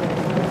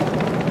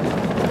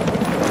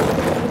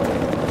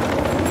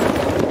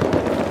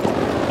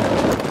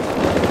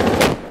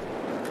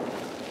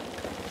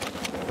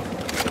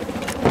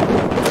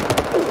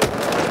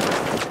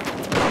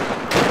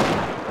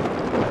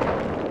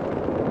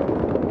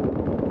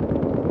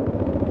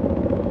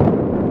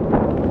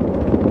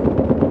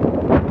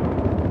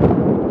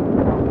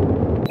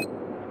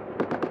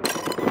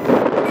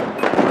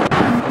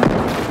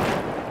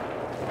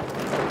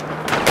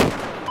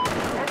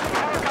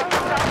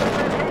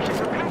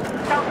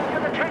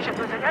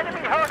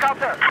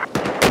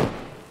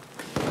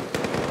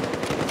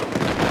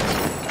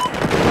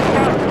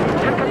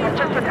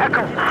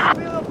 Echo.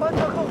 不要反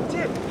转后进。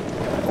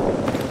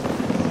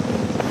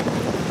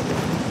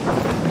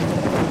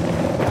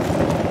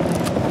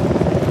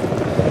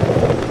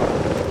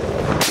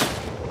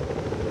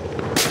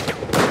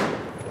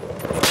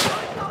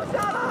倒下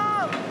了！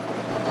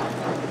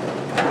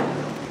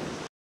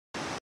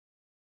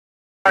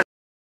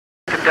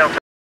 Delta.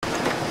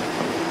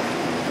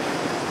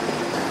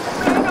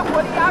 被一个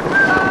火力压制了！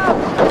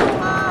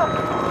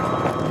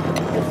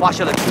我发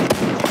现了敌人。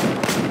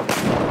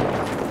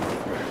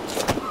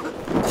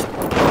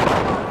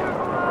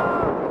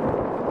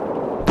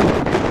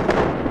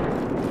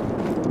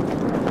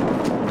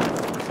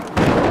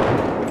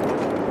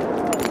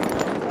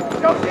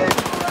 小心！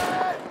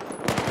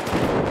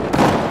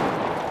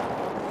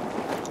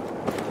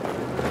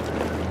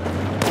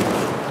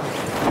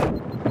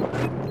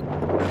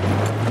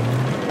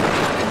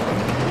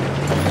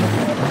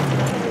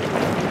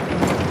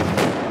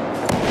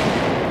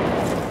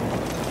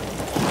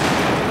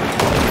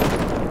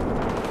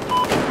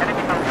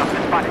 Enemy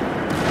helicopter spotted.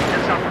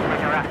 Just south of where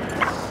you're at.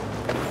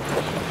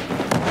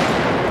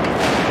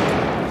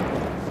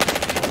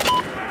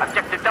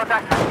 Objective Delta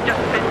has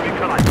just been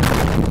neutralized.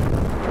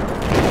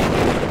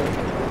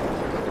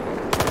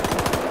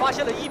 发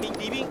现了一名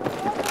敌兵。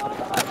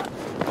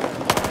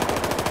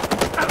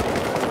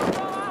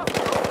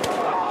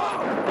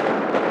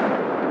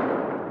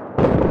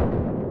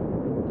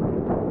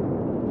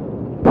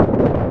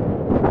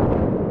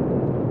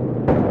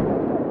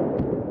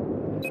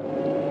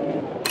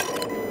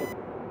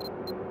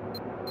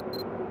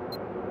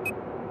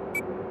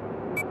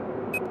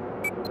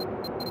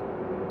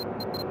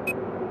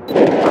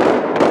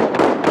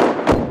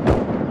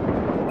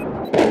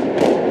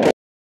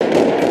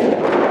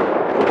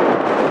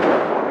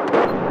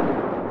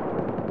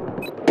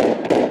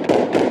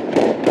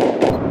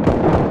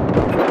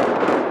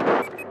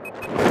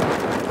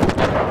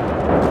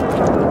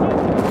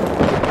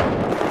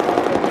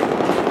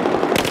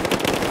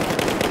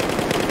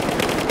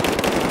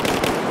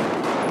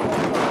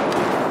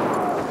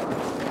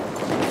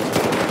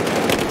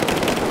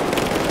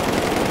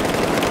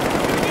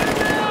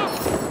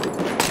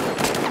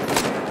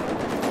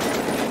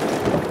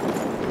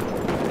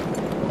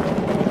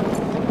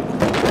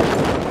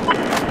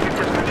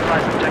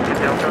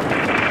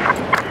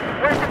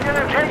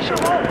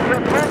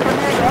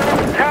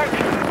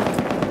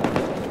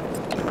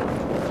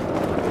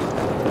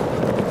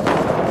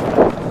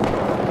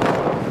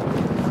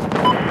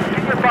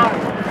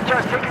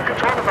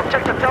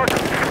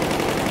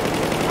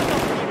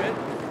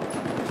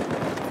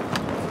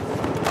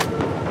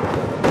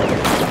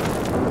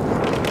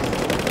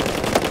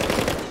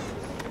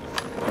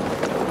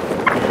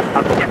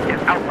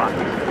 Objective Alpha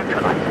is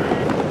neutralized.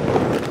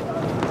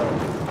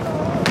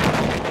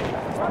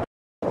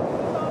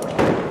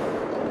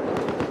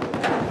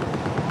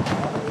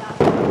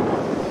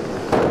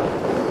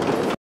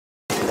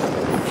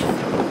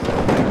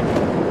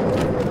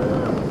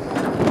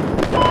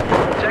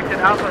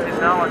 Objective Alpha is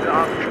now under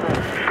our control.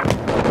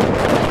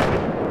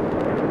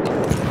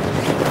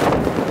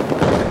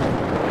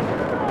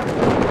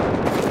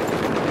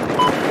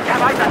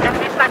 Have eyes on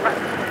enemy sniper.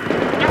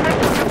 You make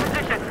your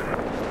position.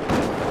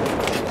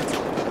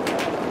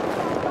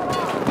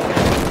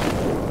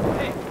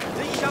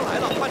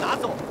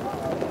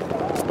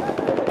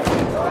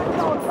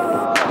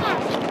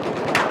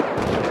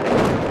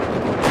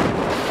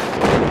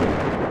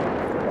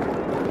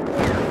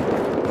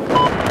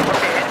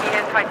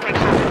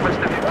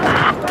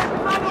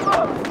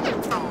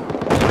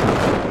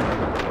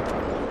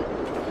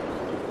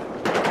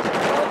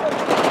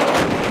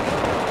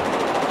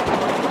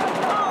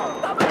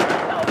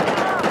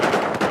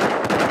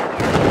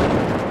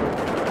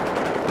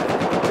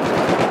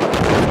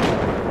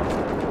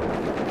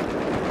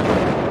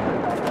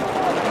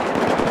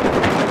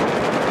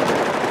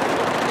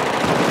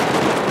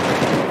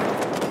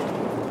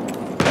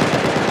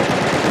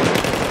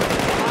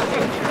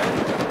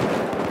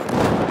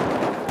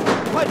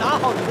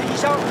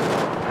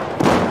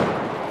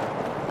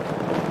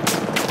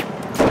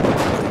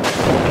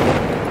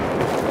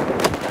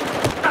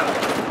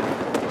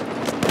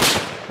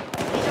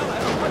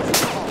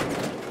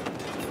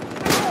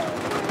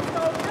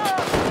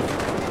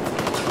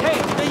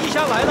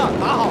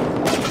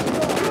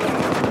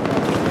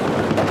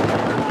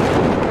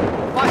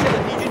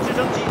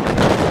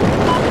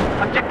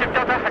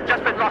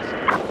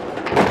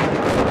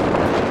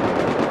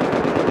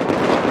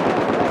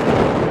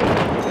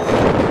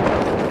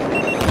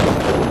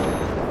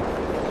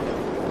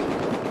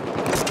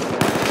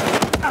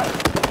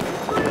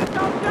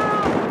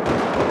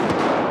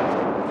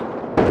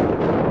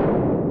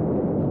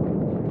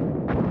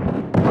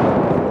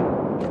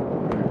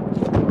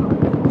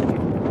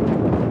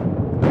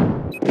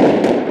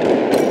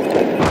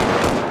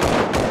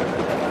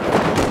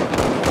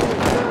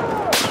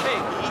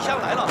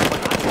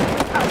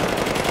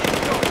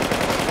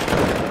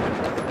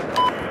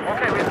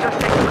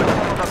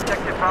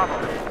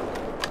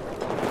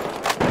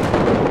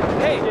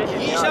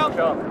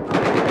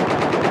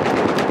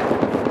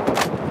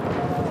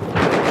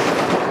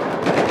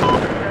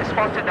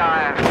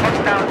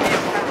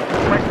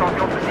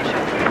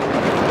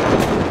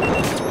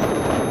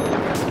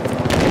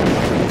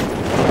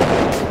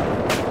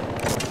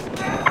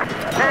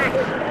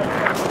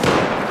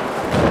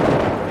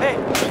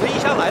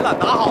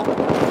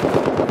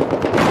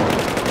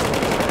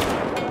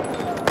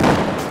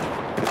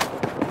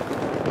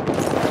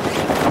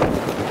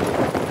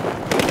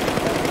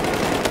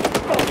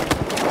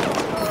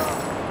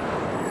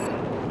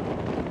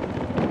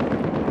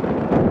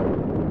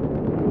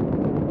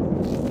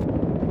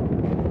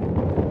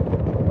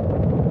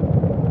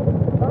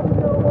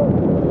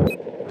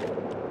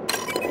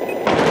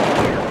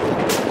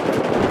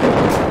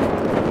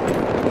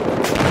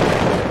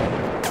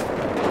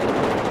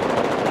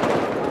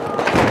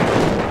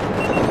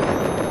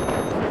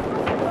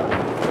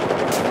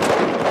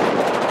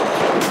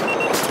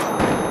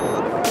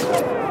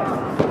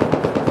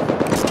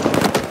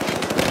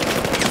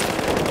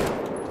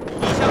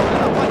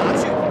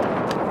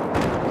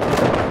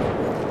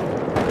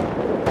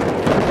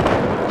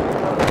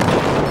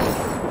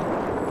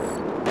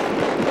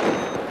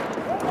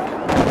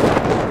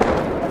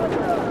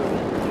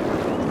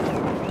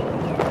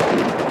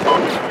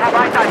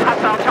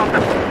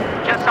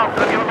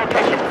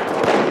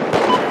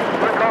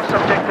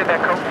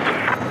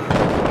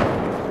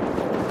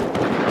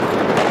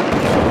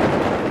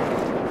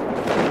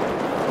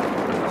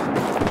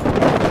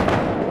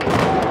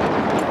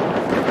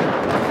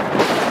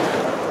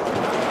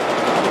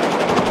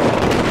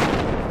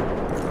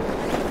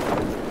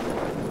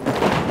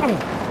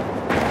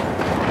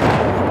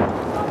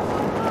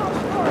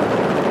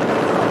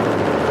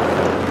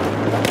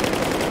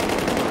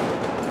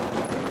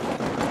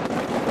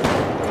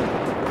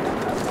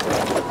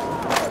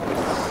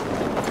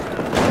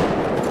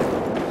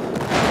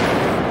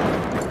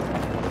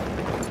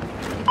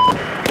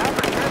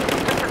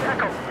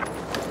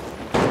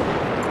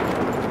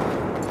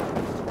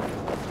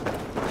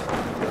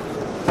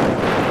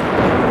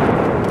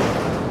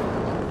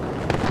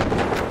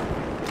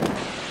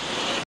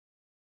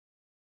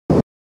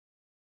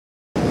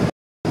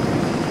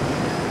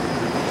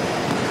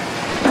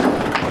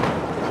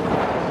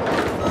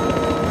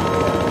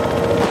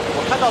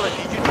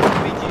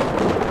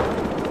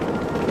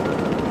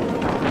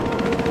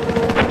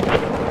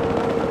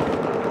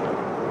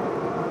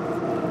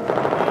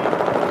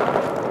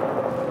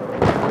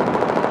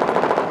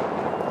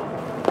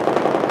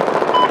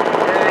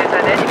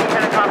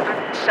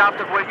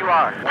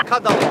 are. 我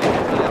看到了，车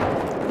辆。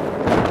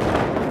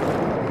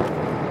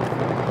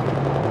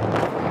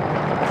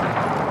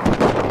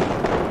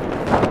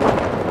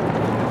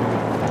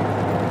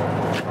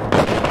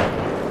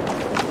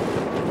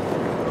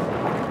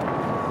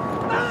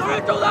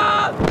 中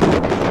弹！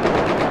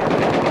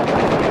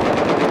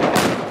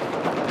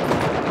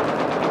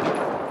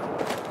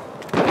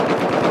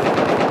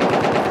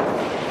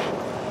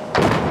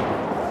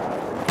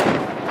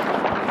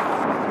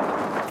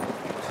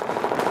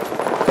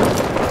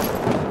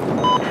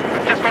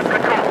 Just lost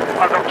control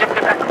of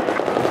objective Echo.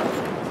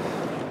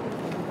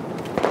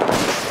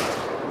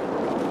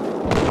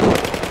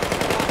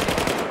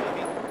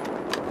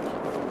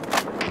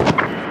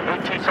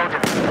 AT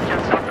soldiers,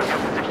 just south of your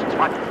position,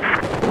 spotted.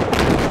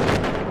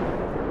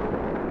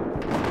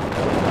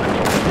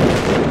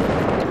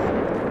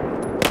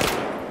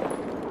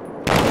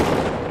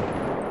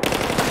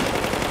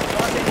 发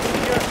现敌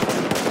人！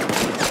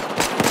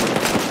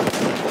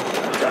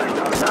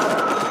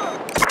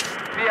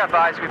 Be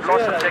advised, we've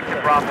lost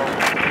objective Bravo.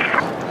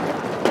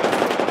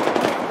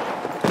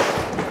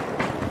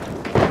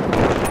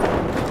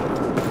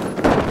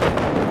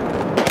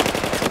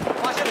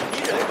 发现了敌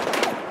人。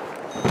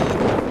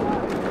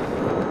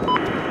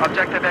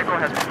 Objective Echo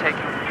has been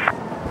taken.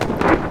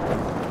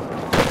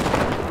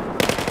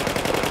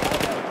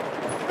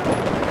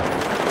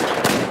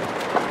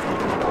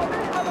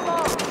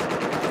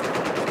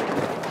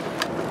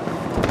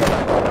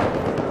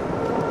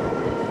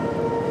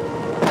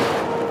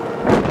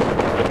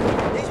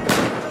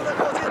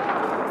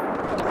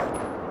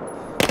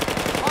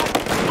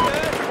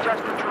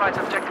 Just neutralize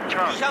objective 敌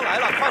Charlie. 枪来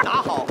了，快拿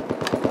好！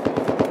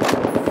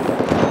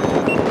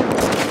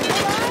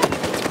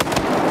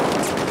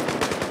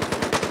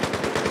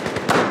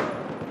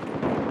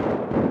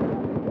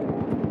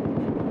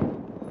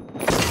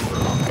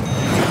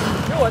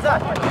 有我在，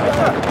没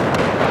事。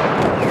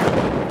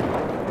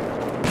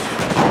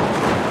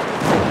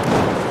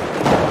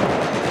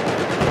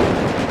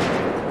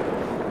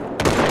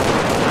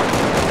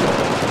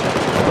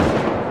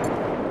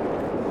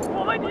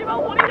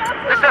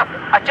 Listen up,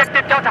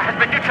 objective Delta has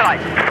been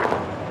neutralized.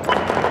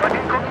 We're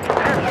incoming to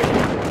Japan.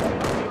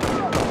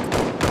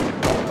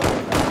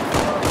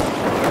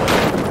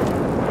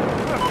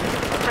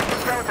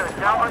 Objective Delta is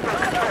now under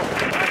control.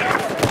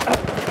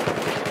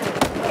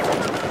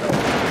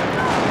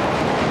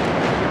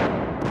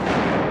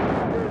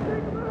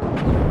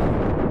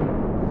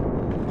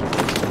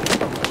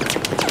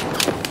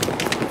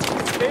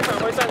 Delta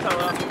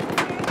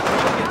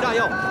点炸药。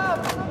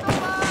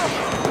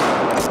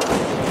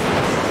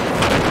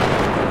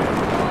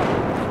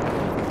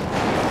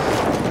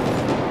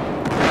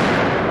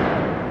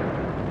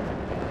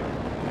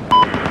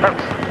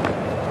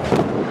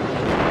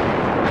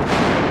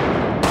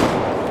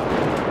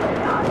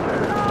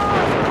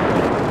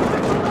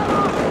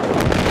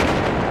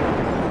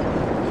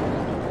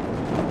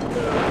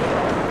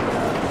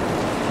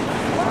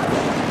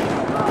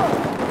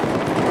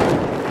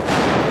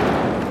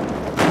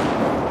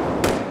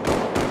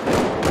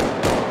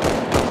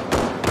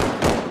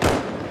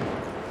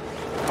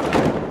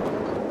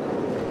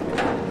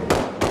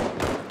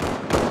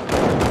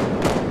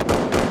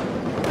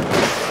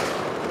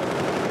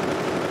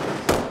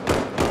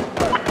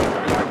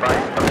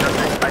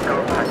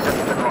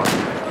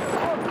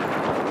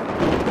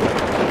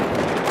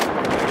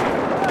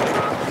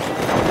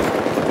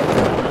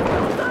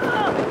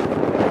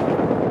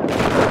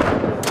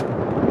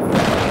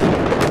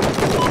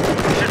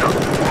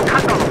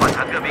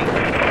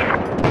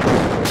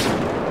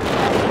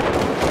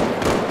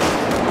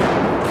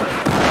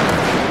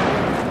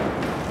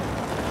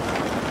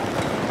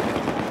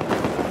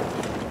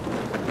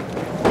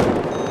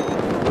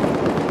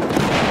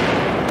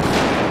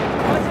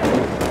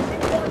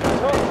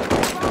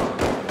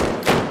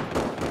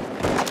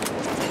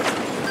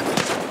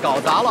 搞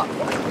砸了！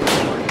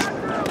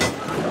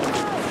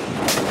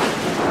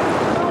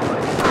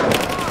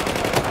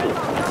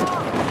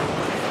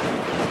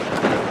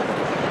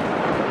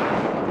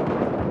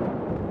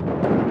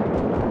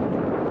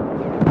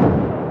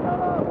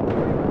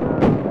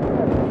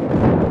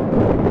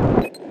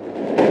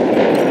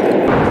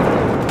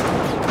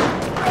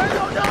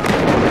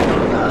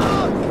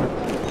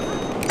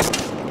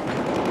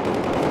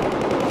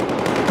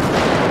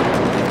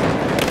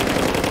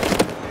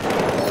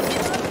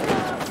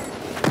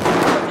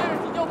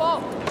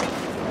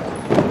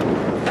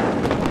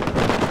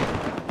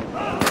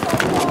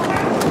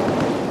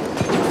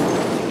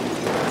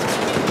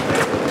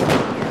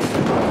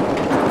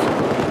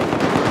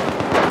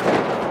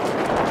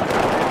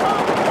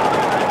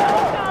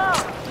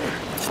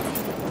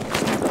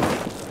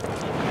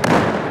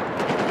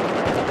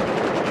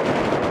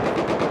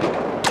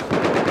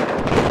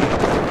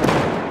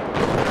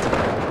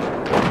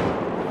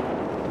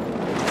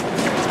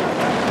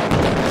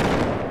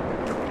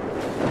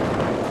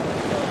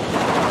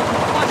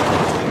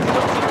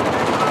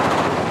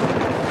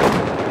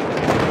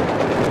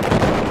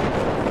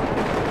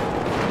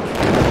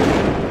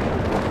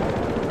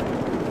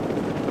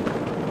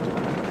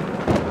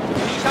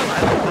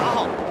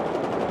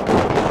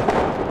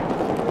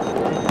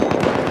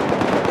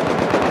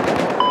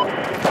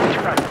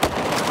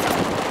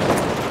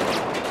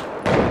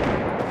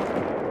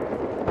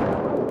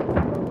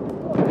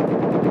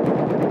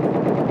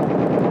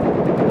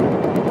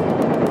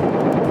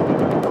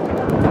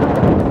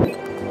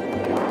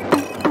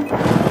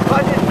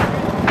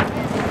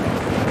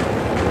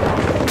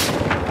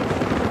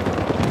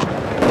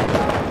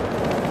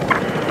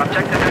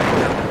 Objective Echo